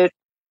handle it.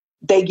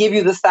 They give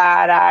you the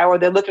side eye, or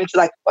they're looking at you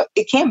like,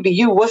 it can't be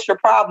you. What's your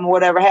problem?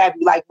 Whatever have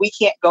you. Like, we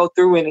can't go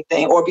through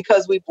anything. Or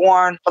because we've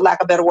worn, for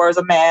lack of better words,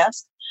 a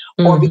mask.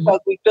 Or because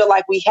we feel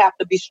like we have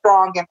to be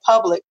strong in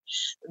public,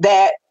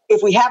 that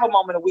if we have a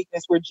moment of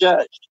weakness, we're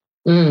judged.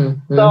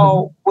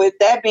 So with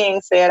that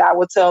being said, I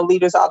would tell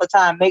leaders all the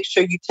time, make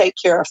sure you take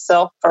care of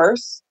self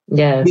first.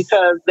 Yes.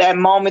 Because that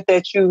moment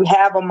that you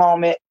have a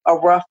moment, a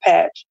rough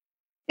patch,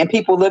 and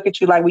people look at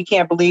you like, we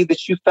can't believe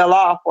that you fell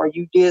off or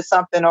you did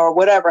something or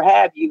whatever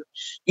have you,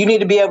 you need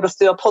to be able to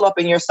still pull up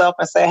in yourself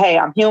and say, hey,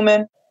 I'm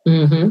human.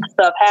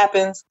 Stuff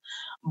happens,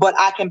 but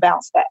I can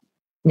bounce back.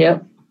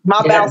 Yep.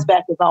 My bounce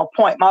back is on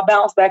point. My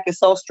bounce back is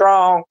so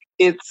strong.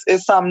 It's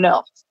something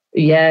else.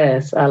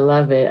 Yes, I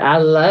love it. I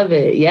love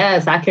it.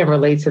 Yes, I can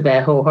relate to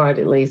that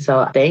wholeheartedly.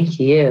 So thank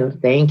you.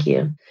 Thank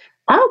you.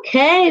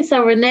 Okay.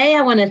 So Renee,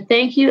 I want to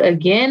thank you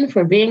again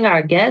for being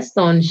our guest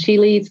on She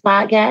Leads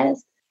podcast.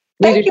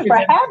 Thank you for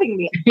having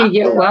me.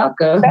 You're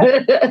welcome.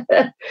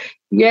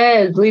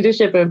 Yes,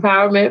 leadership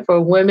empowerment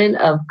for women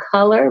of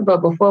color.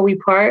 But before we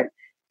part,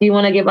 do you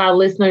want to give our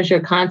listeners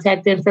your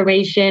contact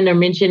information or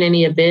mention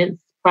any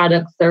events,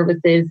 products,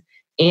 services,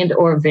 and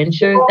or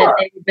ventures that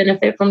they would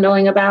benefit from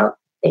knowing about?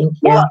 Thank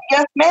you. Well,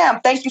 yes, ma'am.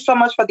 Thank you so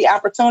much for the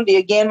opportunity.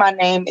 Again, my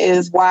name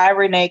is Y.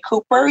 Renee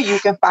Cooper. You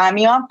can find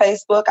me on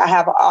Facebook. I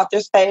have an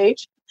author's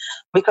page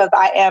because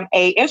I am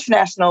an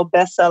international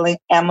best-selling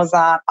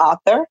Amazon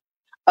author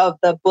of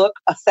the book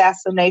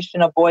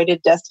Assassination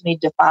Avoided, Destiny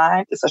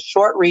Defined. It's a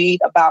short read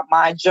about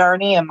my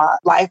journey and my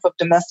life of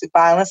domestic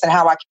violence and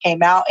how I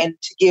came out, and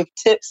to give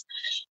tips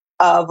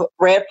of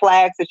red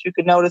flags that you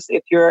could notice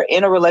if you're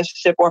in a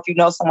relationship or if you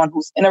know someone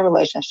who's in a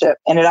relationship.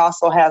 And it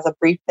also has a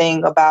brief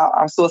thing about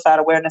suicide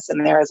awareness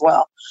in there as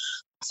well.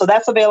 So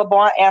that's available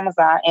on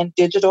Amazon in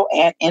digital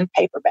and in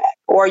paperback.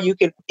 Or you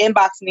can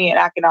inbox me and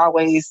I can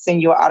always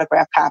send you an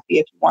autographed copy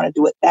if you want to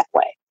do it that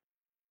way.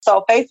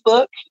 So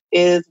Facebook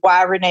is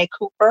Y. Renee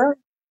Cooper,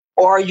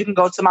 or you can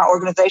go to my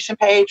organization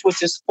page,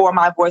 which is 4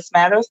 My Voice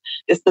Matters.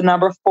 It's the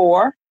number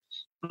 4,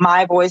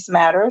 My Voice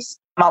Matters.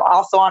 I'm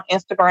also on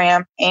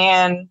Instagram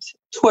and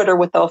Twitter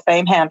with those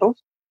same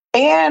handles.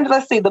 And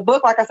let's see, the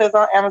book, like I said, is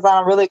on Amazon.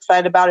 I'm really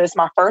excited about it. It's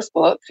my first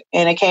book,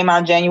 and it came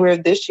out in January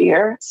of this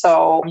year.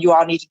 So you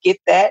all need to get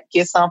that.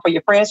 Get some for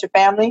your friends, your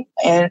family,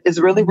 and it's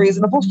really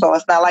reasonable. So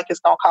it's not like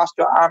it's going to cost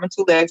you an arm and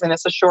 2 legs, and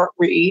it's a short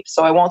read,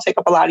 so it won't take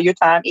up a lot of your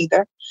time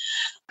either.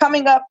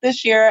 Coming up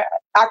this year,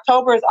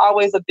 October is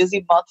always a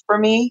busy month for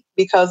me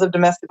because of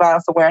domestic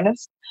violence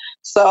awareness.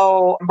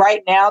 So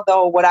right now,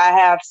 though, what I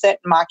have set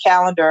in my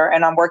calendar,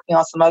 and I'm working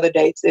on some other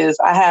dates, is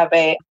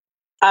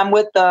I'm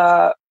with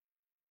the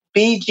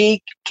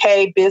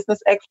BGK Business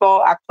Expo,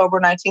 October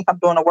 19th. I'm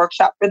doing a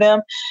workshop for them.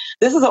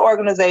 This is an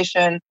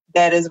organization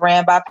that is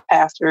ran by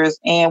pastors,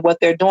 and what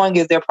they're doing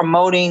is they're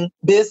promoting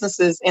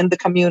businesses in the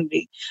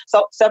community.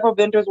 So several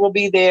vendors will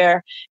be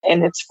there,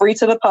 and it's free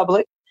to the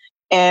public.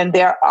 And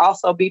there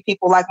also be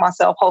people like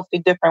myself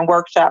hosting different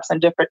workshops and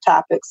different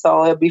topics.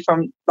 So it'll be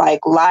from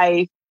like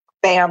life,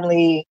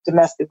 family,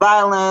 domestic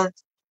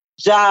violence,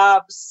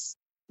 jobs,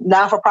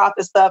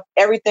 not-for-profit stuff,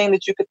 everything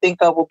that you could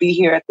think of will be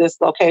here at this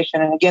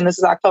location. And again, this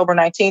is October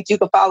 19th. You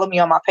can follow me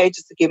on my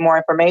pages to get more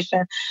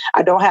information.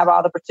 I don't have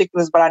all the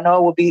particulars, but I know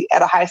it will be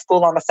at a high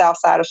school on the south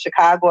side of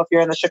Chicago if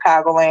you're in the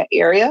Chicagoland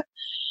area.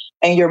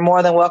 And you're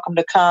more than welcome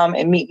to come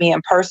and meet me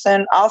in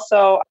person.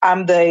 Also,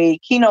 I'm the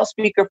keynote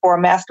speaker for a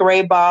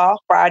masquerade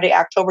ball Friday,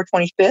 October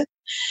 25th,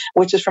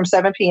 which is from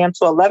 7 p.m.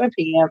 to 11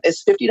 p.m.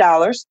 It's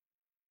 $50.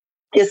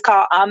 It's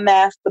called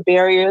Unmask the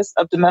Barriers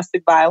of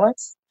Domestic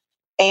Violence.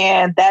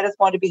 And that is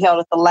going to be held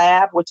at the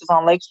Lab, which is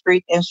on Lake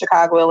Street in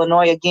Chicago,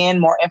 Illinois.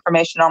 Again, more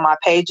information on my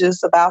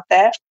pages about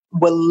that.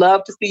 Would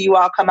love to see you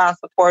all come out and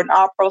support, and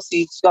all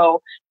proceeds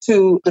go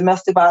to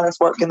domestic violence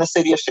work in the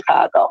city of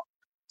Chicago.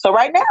 So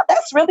right now,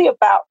 that's really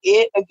about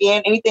it.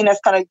 Again, anything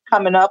that's kind of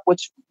coming up,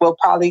 which will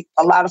probably,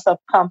 a lot of stuff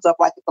comes up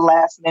like at the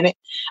last minute.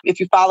 If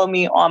you follow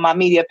me on my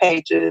media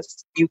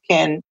pages, you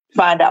can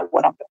find out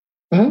what I'm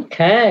doing.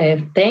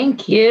 Okay.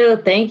 Thank you.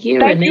 Thank you,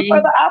 Renee. Thank you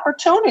for the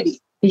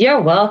opportunity.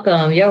 You're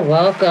welcome. You're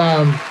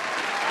welcome.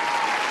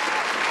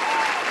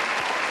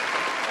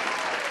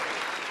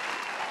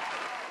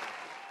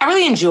 I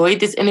really enjoyed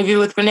this interview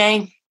with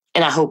Renee,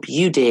 and I hope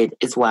you did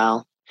as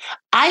well.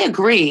 I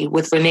agree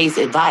with Renee's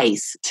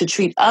advice to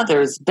treat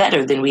others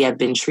better than we have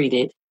been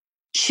treated.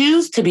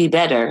 Choose to be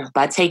better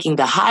by taking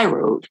the high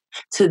road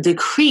to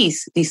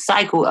decrease the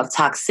cycle of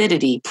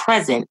toxicity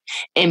present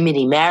in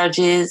many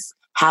marriages,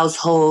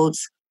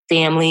 households,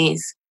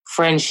 families,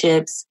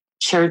 friendships,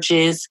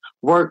 churches,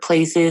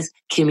 workplaces,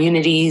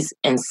 communities,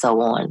 and so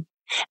on.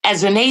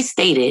 As Renee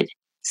stated,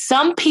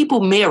 some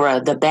people mirror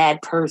the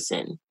bad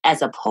person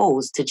as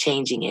opposed to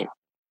changing it.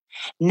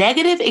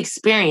 Negative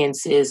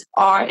experiences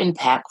are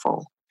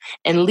impactful,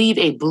 and leave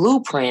a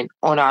blueprint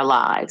on our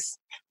lives.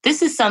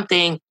 This is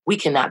something we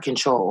cannot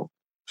control.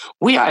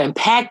 We are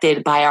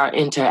impacted by our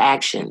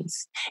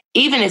interactions,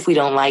 even if we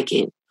don't like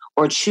it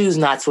or choose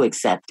not to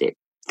accept it.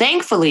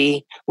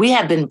 Thankfully, we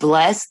have been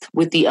blessed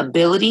with the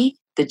ability,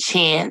 the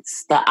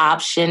chance, the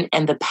option,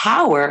 and the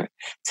power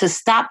to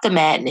stop the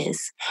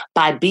madness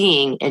by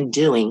being and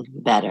doing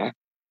better.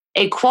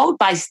 A quote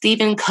by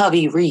Stephen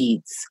Covey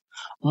reads,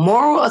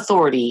 "Moral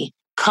authority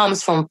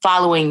comes from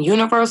following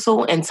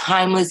universal and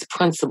timeless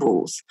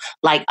principles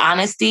like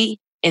honesty,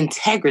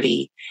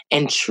 integrity,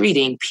 and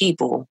treating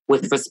people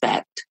with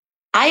respect."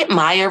 I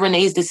admire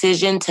Renee's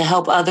decision to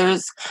help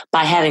others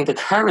by having the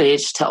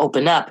courage to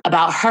open up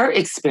about her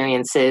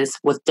experiences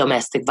with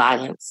domestic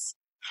violence.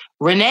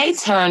 Renee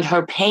turned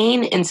her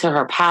pain into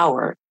her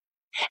power,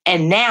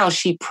 and now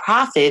she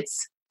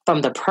profits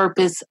from the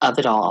purpose of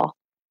it all.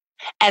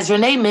 As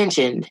Renee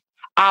mentioned,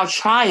 our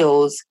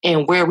trials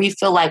and where we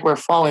feel like we're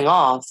falling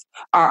off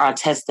are our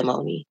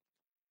testimony.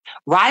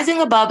 Rising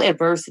above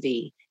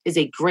adversity is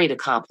a great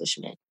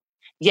accomplishment.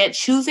 Yet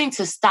choosing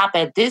to stop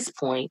at this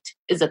point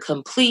is a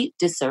complete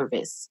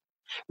disservice.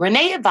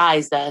 Renee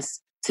advised us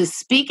to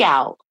speak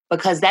out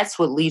because that's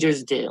what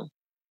leaders do.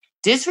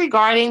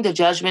 Disregarding the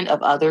judgment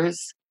of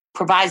others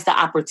provides the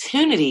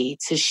opportunity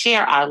to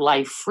share our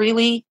life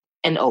freely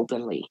and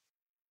openly.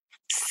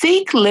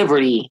 Seek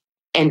liberty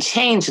and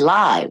change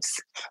lives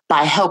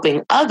by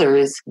helping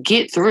others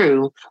get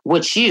through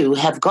what you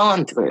have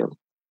gone through.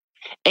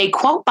 A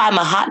quote by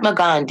Mahatma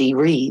Gandhi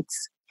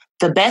reads,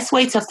 "The best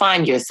way to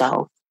find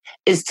yourself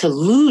is to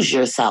lose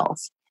yourself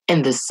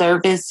in the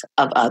service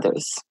of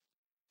others."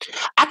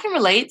 I can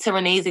relate to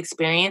Renee's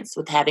experience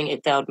with having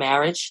a failed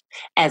marriage,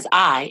 as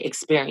I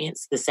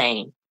experienced the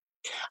same.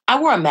 I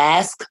wore a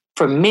mask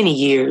for many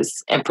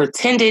years and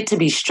pretended to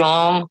be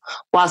strong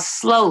while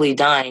slowly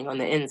dying on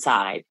the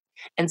inside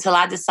until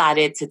I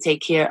decided to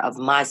take care of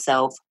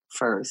myself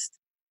first.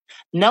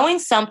 Knowing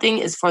something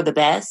is for the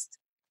best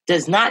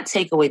does not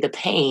take away the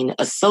pain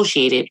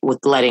associated with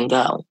letting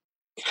go.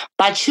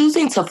 By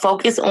choosing to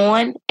focus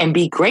on and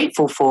be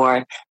grateful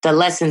for the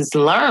lessons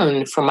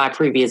learned from my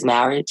previous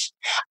marriage,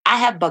 I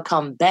have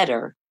become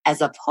better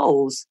as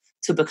opposed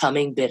to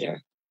becoming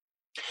bitter.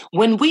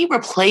 When we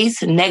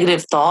replace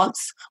negative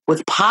thoughts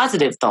with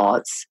positive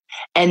thoughts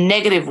and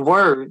negative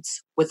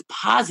words with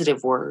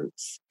positive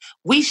words,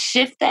 we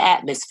shift the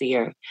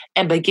atmosphere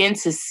and begin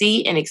to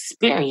see and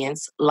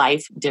experience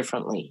life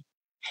differently.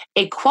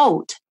 A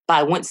quote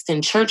by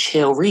Winston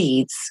Churchill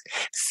reads,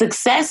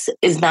 "Success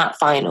is not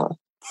final.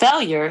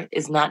 Failure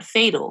is not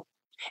fatal.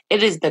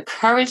 It is the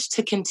courage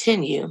to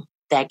continue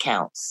that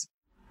counts."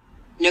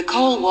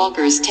 Nicole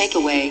Walker's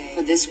takeaway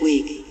for this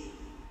week.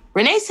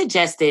 Renee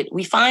suggested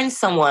we find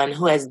someone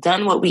who has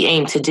done what we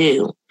aim to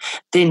do,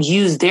 then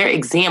use their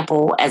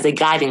example as a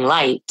guiding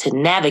light to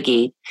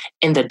navigate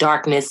in the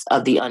darkness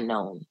of the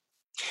unknown.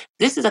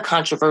 This is a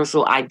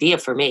controversial idea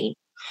for me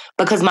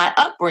because my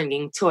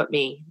upbringing taught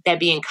me that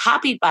being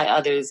copied by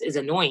others is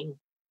annoying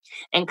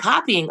and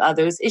copying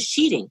others is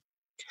cheating.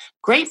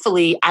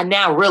 Gratefully, I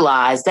now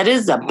realize that it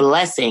is a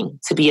blessing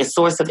to be a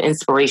source of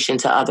inspiration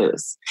to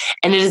others,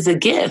 and it is a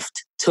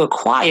gift to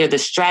acquire the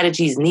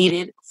strategies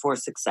needed for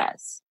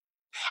success.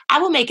 I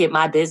will make it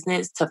my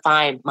business to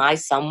find my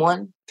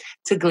someone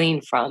to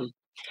glean from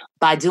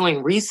by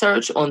doing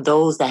research on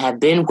those that have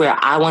been where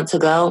I want to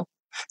go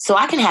so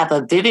I can have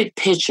a vivid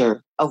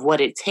picture of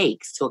what it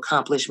takes to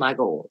accomplish my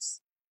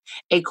goals.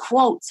 A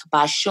quote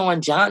by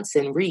Sean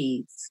Johnson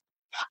reads,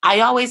 "I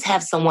always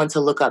have someone to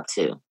look up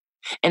to,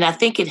 and I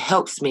think it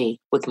helps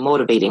me with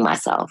motivating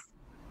myself."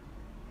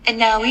 And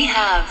now we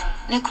have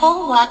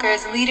Nicole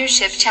Walker's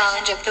Leadership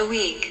Challenge of the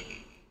Week.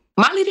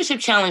 My leadership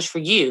challenge for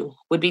you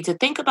would be to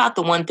think about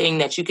the one thing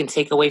that you can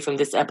take away from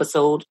this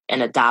episode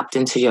and adopt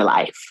into your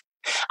life.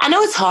 I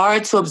know it's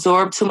hard to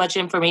absorb too much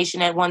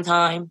information at one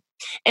time,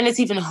 and it's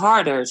even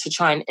harder to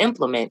try and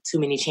implement too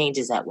many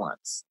changes at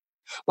once.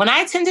 When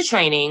I attend a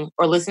training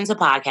or listen to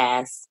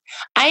podcasts,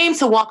 I aim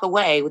to walk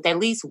away with at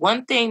least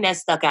one thing that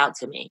stuck out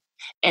to me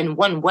and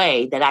one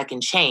way that I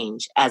can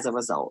change as a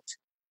result.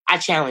 I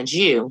challenge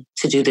you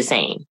to do the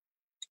same.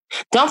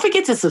 Don't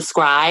forget to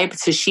subscribe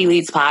to She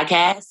Leads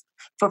Podcast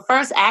for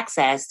first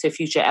access to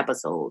future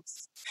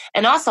episodes.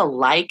 And also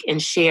like and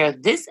share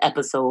this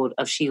episode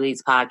of She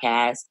Leads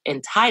Podcast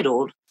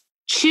entitled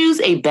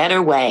Choose a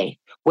Better Way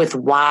with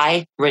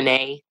Y.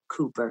 Renee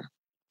Cooper.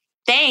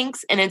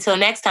 Thanks, and until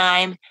next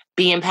time,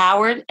 be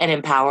empowered and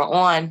empower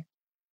on.